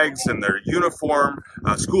bags and their uniform,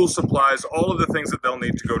 school supplies, all of the things that they'll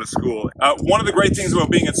need to go to school. One of the great things about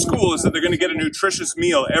being at school is that they're going to get a nutritious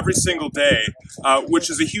meal every single day, which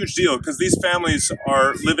is a huge deal because these families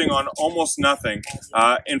are living on almost nothing.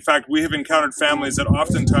 In fact, we have encountered families that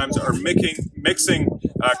oftentimes are mixing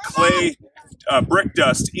clay brick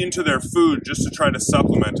dust into their food just to try to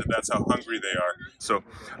supplement it. That's how hungry they are. So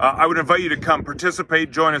I would invite you to come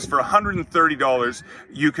participate, join us for $130.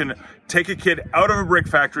 You can take a kid out of a brick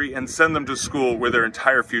factory and send them to school where their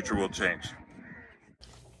entire future will change.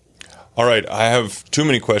 All right, I have too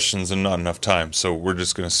many questions and not enough time, so we're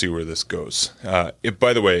just going to see where this goes.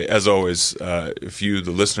 By the way, as always, if you,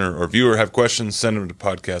 the listener or viewer, have questions, send them to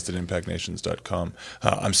podcast@impactnations.com.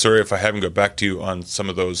 I'm sorry if I haven't got back to you on some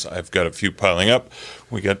of those. I've got a few piling up.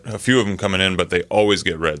 We got a few of them coming in, but they always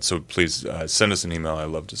get read, so please send us an email. I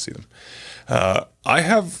love to see them. I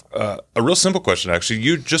have a real simple question, actually.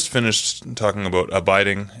 You just finished talking about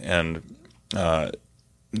abiding and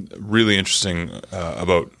really interesting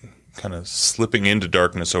about kind of slipping into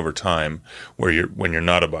darkness over time when you're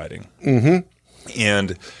not abiding. Mm-hmm.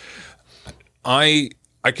 And I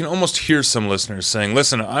can almost hear some listeners saying,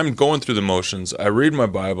 listen, I'm going through the motions. I read my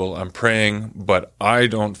Bible, I'm praying, but I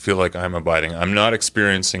don't feel like I'm abiding. I'm not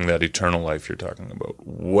experiencing that eternal life you're talking about.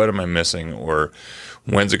 What am I missing? Or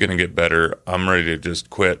when's it going to get better? I'm ready to just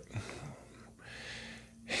quit.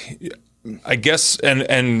 I guess,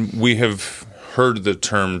 and we have heard the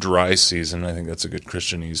term dry season. I think that's a good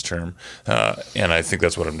Christianese term. And I think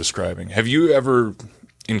that's what I'm describing. Have you ever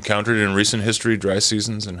encountered in recent history dry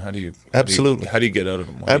seasons, and how do you Absolutely. How do you get out of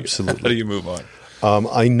them? Absolutely. How do you move on?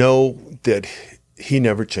 I know that he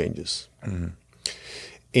never changes. Mm-hmm.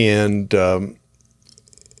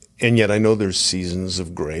 And yet I know there's seasons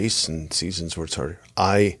of grace and seasons where it's harder.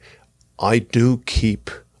 I do keep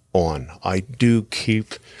on. I do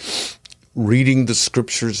keep reading the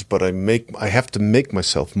scriptures, but I have to make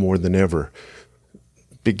myself more than ever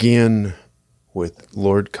begin with,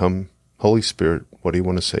 Lord, come, Holy Spirit, what do you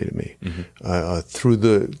want to say to me?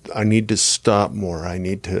 Mm-hmm. I need to stop more.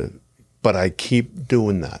 But I keep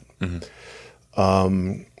doing that.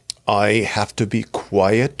 Mm-hmm. I have to be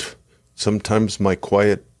quiet. Sometimes my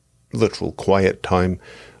literal quiet time,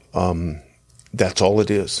 that's all it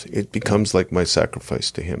is. It becomes like my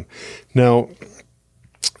sacrifice to him. Now,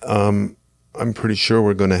 I'm pretty sure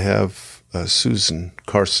we're going to have Susan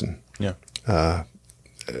Carson come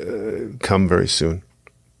very soon.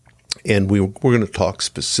 And we're going to talk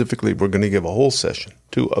specifically, we're going to give a whole session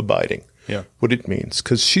to abiding, what it means,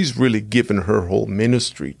 because she's really given her whole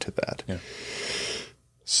ministry to that. Yeah.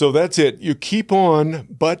 So that's it. You keep on,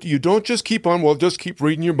 but you don't just keep on, well, just keep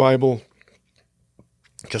reading your Bible,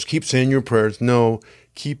 just keep saying your prayers. No,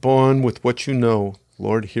 keep on with what you know.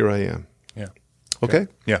 Lord, here I am. Yeah. Okay?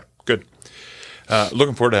 Yeah, good.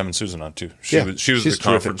 Looking forward to having Susan on too. She was at the conference.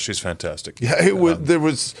 Terrific. She's fantastic. Yeah, it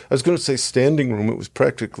was. I was going to say standing room. It was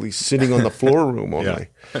practically sitting on the floor room only.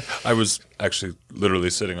 Yeah. I was actually literally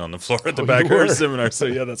sitting on the floor at the back of our seminar. So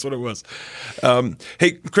yeah, that's what it was.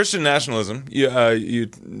 Hey, Christian nationalism. You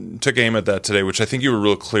took aim at that today, which I think you were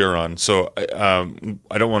real clear on. So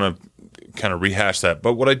I don't want to kind of rehash that.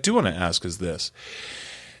 But what I do want to ask is this: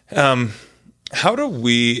 how do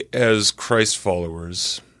we, as Christ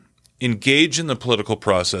followers, engage in the political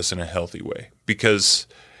process in a healthy way? Because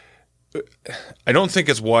I don't think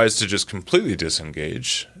it's wise to just completely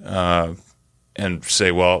disengage and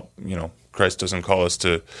say, well, Christ doesn't call us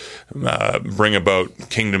to bring about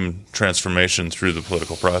kingdom transformation through the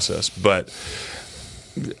political process.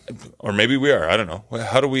 Or maybe we are. I don't know.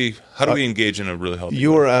 How do we engage in a really healthy way?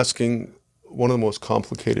 You are asking one of the most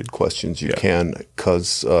complicated questions you can,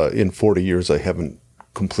 because in 40 years I haven't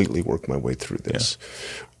completely worked my way through this. Yeah.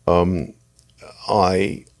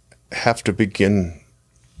 I have to begin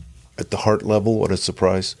at the heart level. What a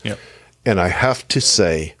surprise. Yeah. And I have to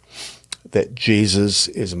say that Jesus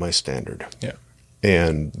is my standard. Yeah.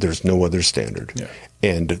 And there's no other standard. Yeah.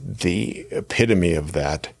 And the epitome of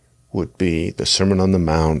that would be the Sermon on the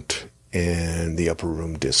Mount and the Upper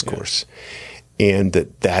Room Discourse. Yeah. And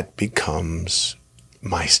that becomes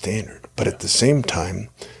my standard. But at the same time,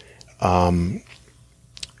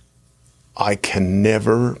 I can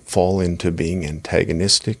never fall into being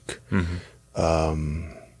antagonistic.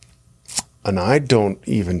 Mm-hmm. And I don't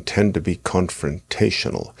even tend to be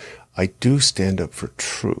confrontational. I do stand up for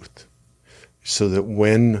truth, so that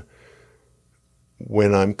when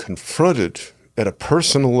I'm confronted at a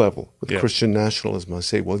personal level with Christian nationalism, I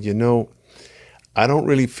say, well, I don't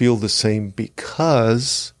really feel the same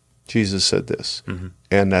because Jesus said this. Mm-hmm.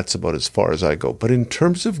 And that's about as far as I go. But in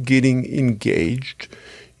terms of getting engaged,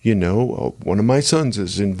 one of my sons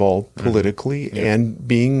is involved politically and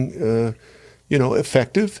being,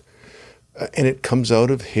 effective. And it comes out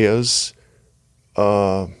of his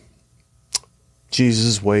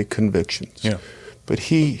Jesus way convictions. Yeah. But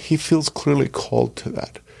he feels clearly called to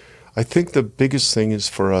that. I think the biggest thing is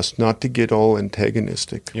for us not to get all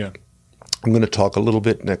antagonistic. Yeah. I'm going to talk a little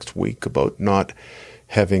bit next week about not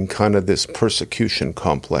having kind of this persecution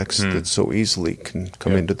complex that so easily can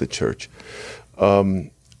come into the church.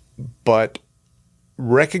 But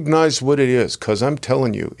recognize what it is, because I'm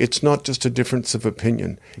telling you, it's not just a difference of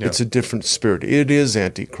opinion. Yeah. It's a different spirit. It is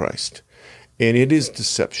Antichrist, and it is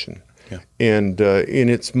deception. Yeah. And in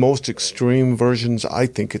its most extreme versions, I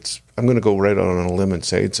think I'm going to go right out on a limb and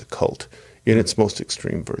say it's a cult in its most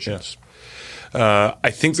extreme versions.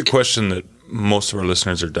 I think the question that most of our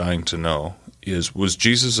listeners are dying to know is, was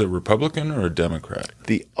Jesus a Republican or a Democrat?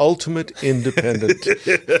 The ultimate independent.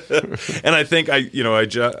 And I think I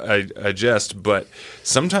jest, but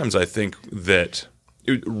sometimes I think that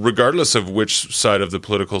regardless of which side of the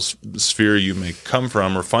political sphere you may come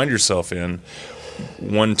from or find yourself in,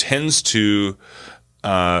 one tends to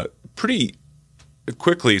pretty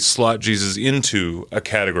quickly slot Jesus into a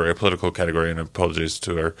category, a political category, and apologies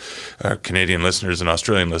to our Canadian listeners and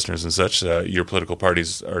Australian listeners and such. Your political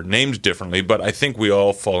parties are named differently, but I think we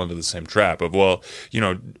all fall into the same trap of, well,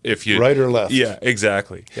 if you... Right or left. Yeah,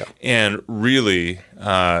 exactly. Yeah. And really,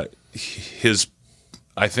 I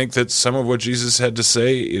think that some of what Jesus had to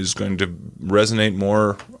say is going to resonate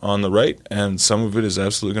more on the right, and some of it is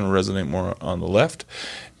absolutely going to resonate more on the left.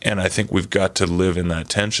 And I think we've got to live in that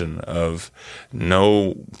tension of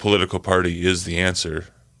no political party is the answer.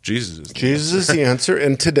 Jesus is the Jesus is the answer.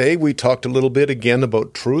 And today we talked a little bit again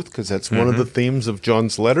about truth, because that's one of the themes of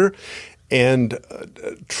John's letter. And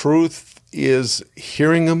truth is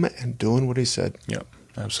hearing him and doing what he said. Yeah,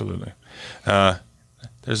 absolutely.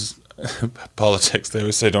 There's politics. They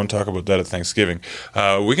always say don't talk about that at Thanksgiving.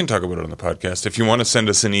 We can talk about it on the podcast. If you want to send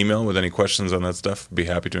us an email with any questions on that stuff, be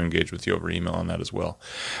happy to engage with you over email on that as well.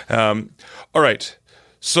 All right.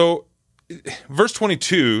 So verse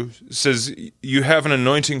 22 says, you have an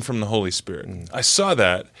anointing from the Holy Spirit. I saw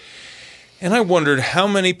that, and I wondered how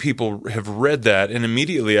many people have read that and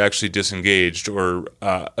immediately actually disengaged or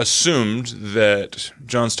assumed that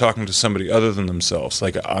John's talking to somebody other than themselves.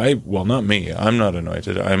 Like, not me. I'm not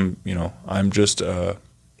anointed. I'm just a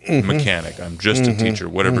mechanic. I'm just a teacher,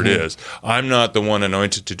 whatever it is. I'm not the one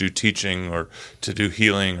anointed to do teaching or to do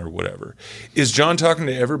healing or whatever. Is John talking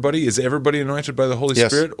to everybody? Is everybody anointed by the Holy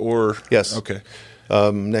Spirit? Or yes. Okay.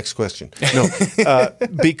 Next question. No,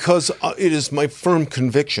 because it is my firm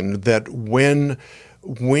conviction that when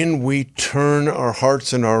we turn our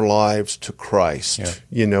hearts and our lives to Christ,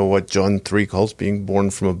 what John 3 calls being born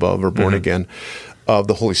from above or born again,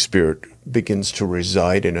 the Holy Spirit begins to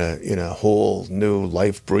reside in a whole new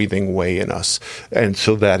life-breathing way in us. And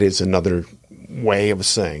so that is another way of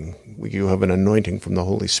saying you have an anointing from the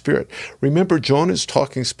Holy Spirit. Remember, John is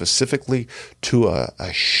talking specifically to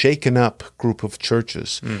a shaken up group of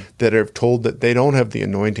churches that are told that they don't have the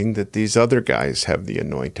anointing, that these other guys have the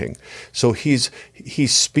anointing. So he's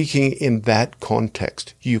speaking in that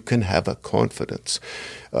context. You can have a confidence.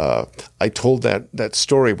 I told that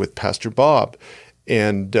story with Pastor Bob,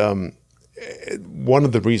 and one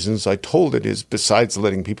of the reasons I told it is, besides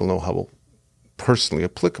letting people know how personally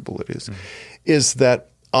applicable it is that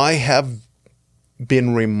I have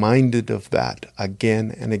been reminded of that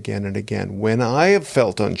again and again and again. When I have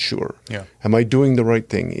felt unsure, am I doing the right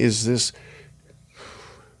thing? Is this,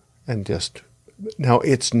 and just, now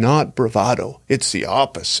it's not bravado, it's the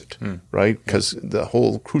opposite, right? Because the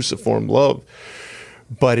whole cruciform love,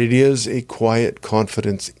 but it is a quiet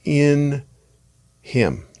confidence in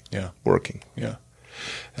him working. Yeah.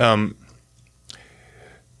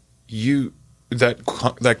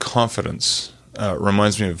 That confidence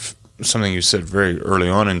reminds me of something you said very early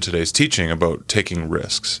on in today's teaching about taking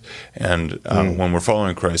risks. And when we're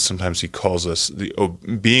following Christ, sometimes he calls us,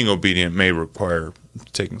 being obedient may require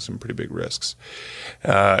taking some pretty big risks.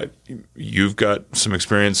 You've got some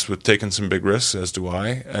experience with taking some big risks, as do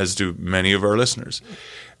I, as do many of our listeners.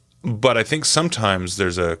 But I think sometimes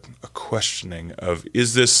there's a questioning of,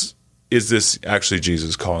 is this actually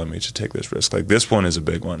Jesus calling me to take this risk? Like, this one is a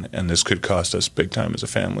big one, and this could cost us big time as a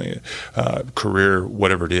family, career,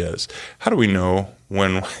 whatever it is. How do we know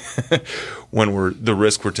when the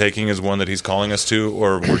risk we're taking is one that he's calling us to,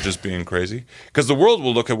 or we're just being crazy? Because the world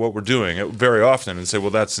will look at what we're doing very often and say,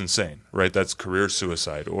 well, that's insane, right? That's career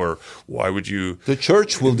suicide, or why would you... The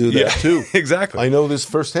church will do that too. Exactly. I know this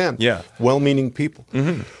firsthand. Yeah. Well-meaning people.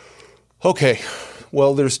 Okay.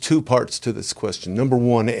 Well, there's two parts to this question. Number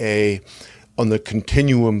one, on the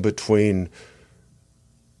continuum between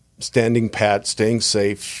standing pat, staying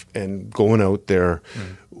safe, and going out there,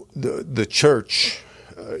 the church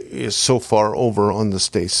is so far over on the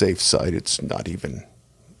stay safe side, it's not even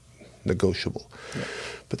negotiable. Yeah.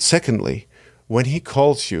 But secondly, when he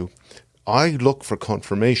calls you, I look for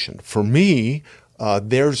confirmation. For me,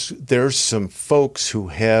 there's some folks who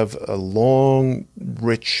have a long,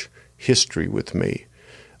 rich history with me,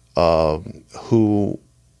 who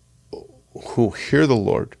hear the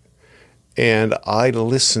Lord and I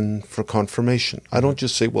listen for confirmation. I don't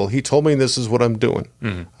just say, well, he told me this is what I'm doing.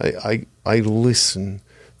 I listen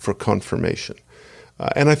for confirmation.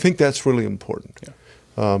 And I think that's really important.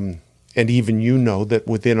 Yeah. And even that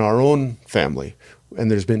within our own family, and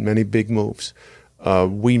there's been many big moves,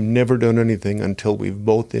 we've never done anything until we've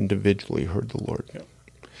both individually heard the Lord. Yeah.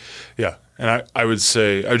 Yeah. And I would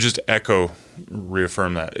say, I would just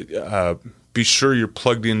reaffirm that. Be sure you're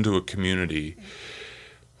plugged into a community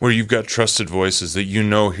where you've got trusted voices that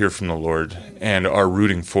hear from the Lord and are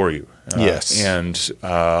rooting for you. Yes. And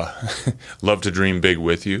love to dream big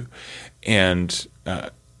with you. And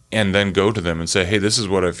then go to them and say, hey, this is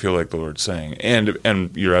what I feel like the Lord's saying.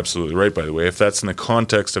 And you're absolutely right, by the way. If that's in the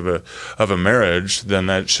context of a marriage, then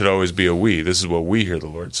that should always be a we. This is what we hear the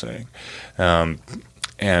Lord saying.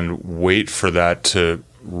 And wait for that to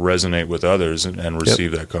resonate with others and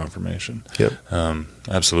receive that confirmation. Yep.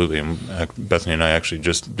 Absolutely. And Bethany and I actually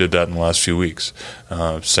just did that in the last few weeks.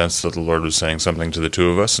 Sensed that the Lord was saying something to the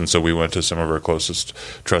two of us, and so we went to some of our closest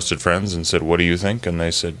trusted friends and said, what do you think? And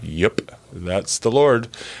they said, yep, that's the Lord.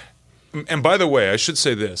 And by the way, I should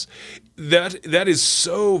say this, that is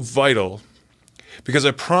so vital, because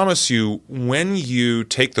I promise you, when you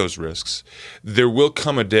take those risks, there will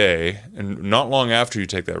come a day, and not long after you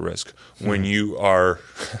take that risk, when you are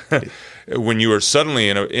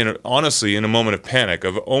suddenly honestly in a moment of panic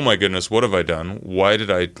of, oh my goodness, what have I done? Why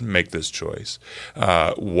did I make this choice?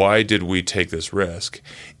 Why did we take this risk?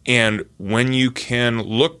 And when you can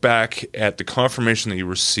look back at the confirmation that you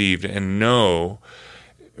received and know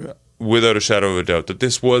without a shadow of a doubt that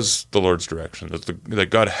this was the Lord's direction, that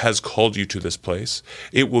God has called you to this place,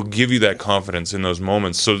 it will give you that confidence in those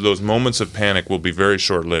moments. So those moments of panic will be very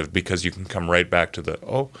short-lived, because you can come right back to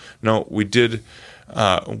we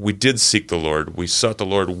did seek the Lord. We sought the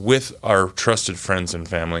Lord with our trusted friends and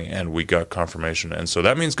family, and we got confirmation. And so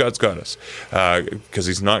that means God's got us, because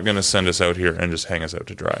he's not going to send us out here and just hang us out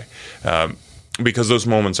to dry. Because those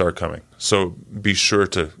moments are coming. So be sure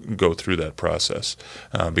to go through that process,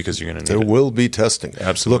 because you're going to need it. There will be testing.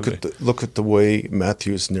 Absolutely. Look at the way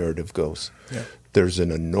Matthew's narrative goes. Yeah. There's an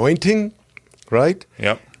anointing, right?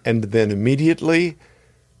 Yep. And then immediately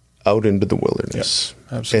out into the wilderness.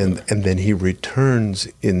 Yep. Absolutely. And then he returns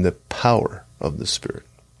in the power of the Spirit.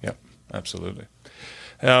 Yep. Absolutely.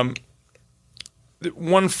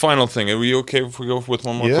 One final thing. Are we okay if we go with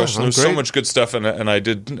one more question? There's so much good stuff, and I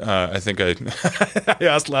did. I think I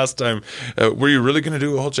asked last time, were you really going to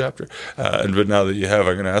do a whole chapter? But now that you have,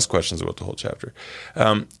 I'm going to ask questions about the whole chapter.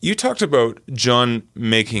 You talked about John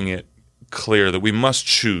making it clear that we must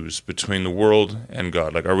choose between the world and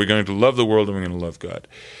God. Like, are we going to love the world, or are we going to love God?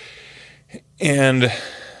 And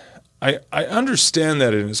I understand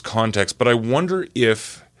that in its context, but I wonder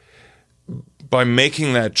if by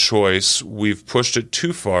making that choice, we've pushed it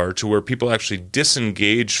too far to where people actually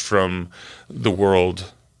disengage from the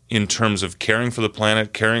world in terms of caring for the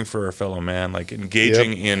planet, caring for our fellow man, like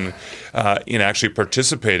engaging in actually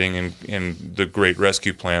participating in the great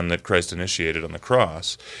rescue plan that Christ initiated on the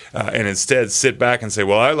cross, and instead sit back and say,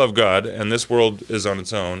 well, I love God, and this world is on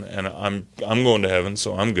its own, and I'm going to heaven,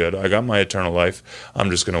 so I'm good. I got my eternal life. I'm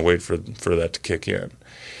just going to wait for that to kick in.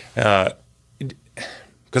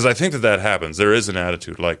 Because I think that happens. There is an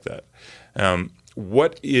attitude like that.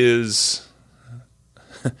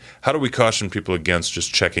 How do we caution people against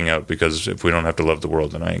just checking out? Because if we don't have to love the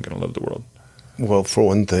world, then I ain't going to love the world. Well, for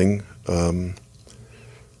one thing,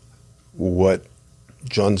 what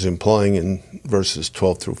John's implying in verses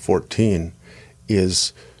 12 through 14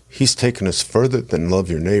 is he's taken us further than love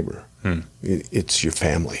your neighbor. It's your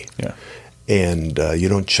family. Yeah. And you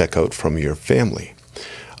don't check out from your family.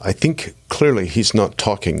 I think clearly he's not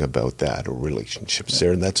talking about that or relationships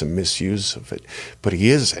there, and that's a misuse of it. But he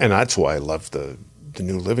is, and that's why I love the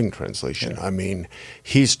New Living Translation. Yeah. I mean,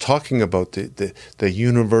 he's talking about the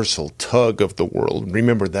universal tug of the world.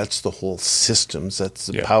 Remember, that's the whole systems, that's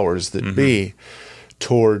the powers that be,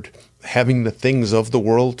 toward having the things of the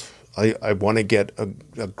world. I want to get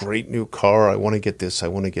a great new car. I want to get this. I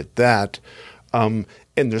want to get that. And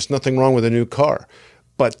there's nothing wrong with a new car.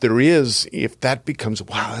 But there is, if that becomes,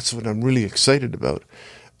 wow, that's what I'm really excited about.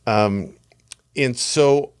 And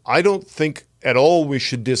so I don't think at all we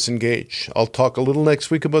should disengage. I'll talk a little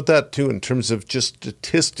next week about that too, in terms of just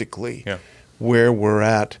statistically where we're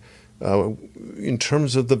at in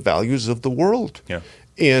terms of the values of the world. Yeah.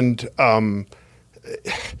 And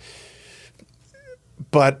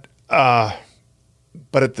but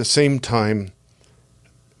at the same time,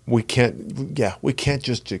 we can't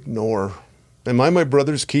just ignore. Am I my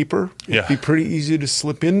brother's keeper? It'd be pretty easy to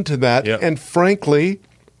slip into that. Yeah. And frankly,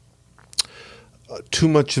 too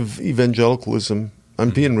much of evangelicalism I'm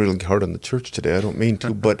being really hard on the church today. I don't mean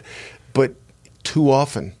to, but too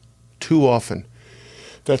often,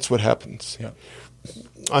 that's what happens. Yeah.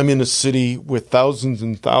 I'm in a city with thousands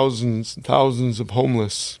and thousands and thousands of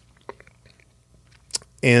homeless,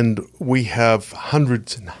 and we have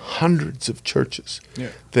hundreds and hundreds of churches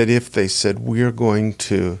that if they said, we're going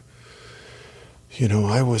to,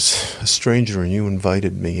 I was a stranger and you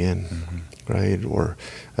invited me in, right? Or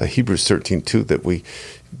Hebrews 13:2, that we,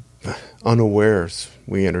 unawares,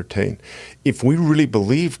 we entertain. If we really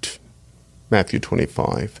believed Matthew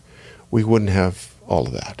 25, we wouldn't have all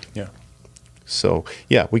of that. Yeah. So,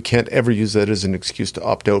 we can't ever use that as an excuse to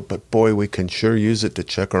opt out, but boy, we can sure use it to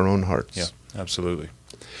check our own hearts. Yeah, absolutely.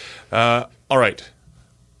 All right.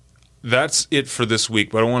 That's it for this week,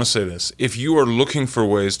 but I want to say this. If you are looking for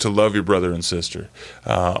ways to love your brother and sister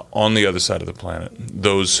on the other side of the planet,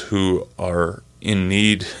 those who are in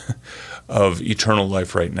need of eternal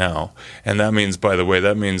life right now, and that means, by the way,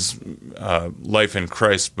 life in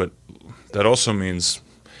Christ, but that also means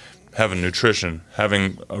having nutrition,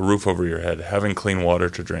 having a roof over your head, having clean water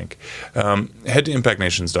to drink. Head to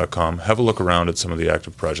impactnations.com, have a look around at some of the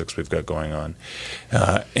active projects we've got going on,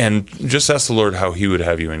 and just ask the Lord how He would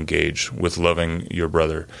have you engage with loving your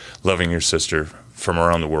brother, loving your sister from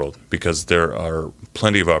around the world, because there are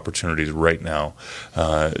plenty of opportunities right now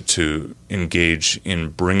to engage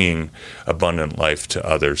in bringing abundant life to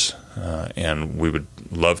others, and we would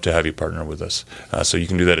love to have you partner with us. So you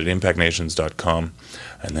can do that at impactnations.com,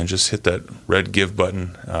 and then just hit that red give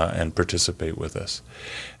button and participate with us.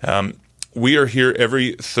 We are here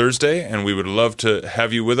every Thursday, and we would love to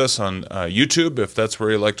have you with us on YouTube, if that's where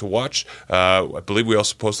you like to watch. I believe we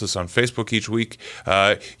also post this on Facebook each week.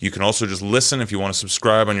 You can also just listen if you want to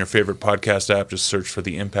subscribe on your favorite podcast app. Just search for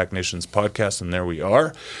the Impact Nations podcast, and there we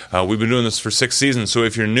are. We've been doing this for 6 seasons, so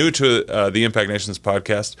if you're new to the Impact Nations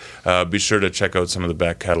podcast, be sure to check out some of the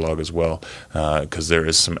back catalog as well, because there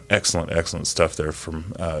is some excellent stuff there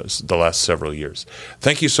from the last several years.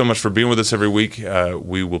 Thank you so much for being with us every week.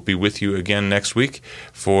 We will be with you again next week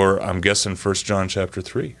for, I'm guessing, 1 John chapter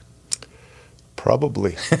 3.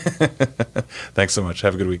 Probably. Thanks so much.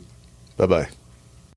 Have a good week. Bye-bye.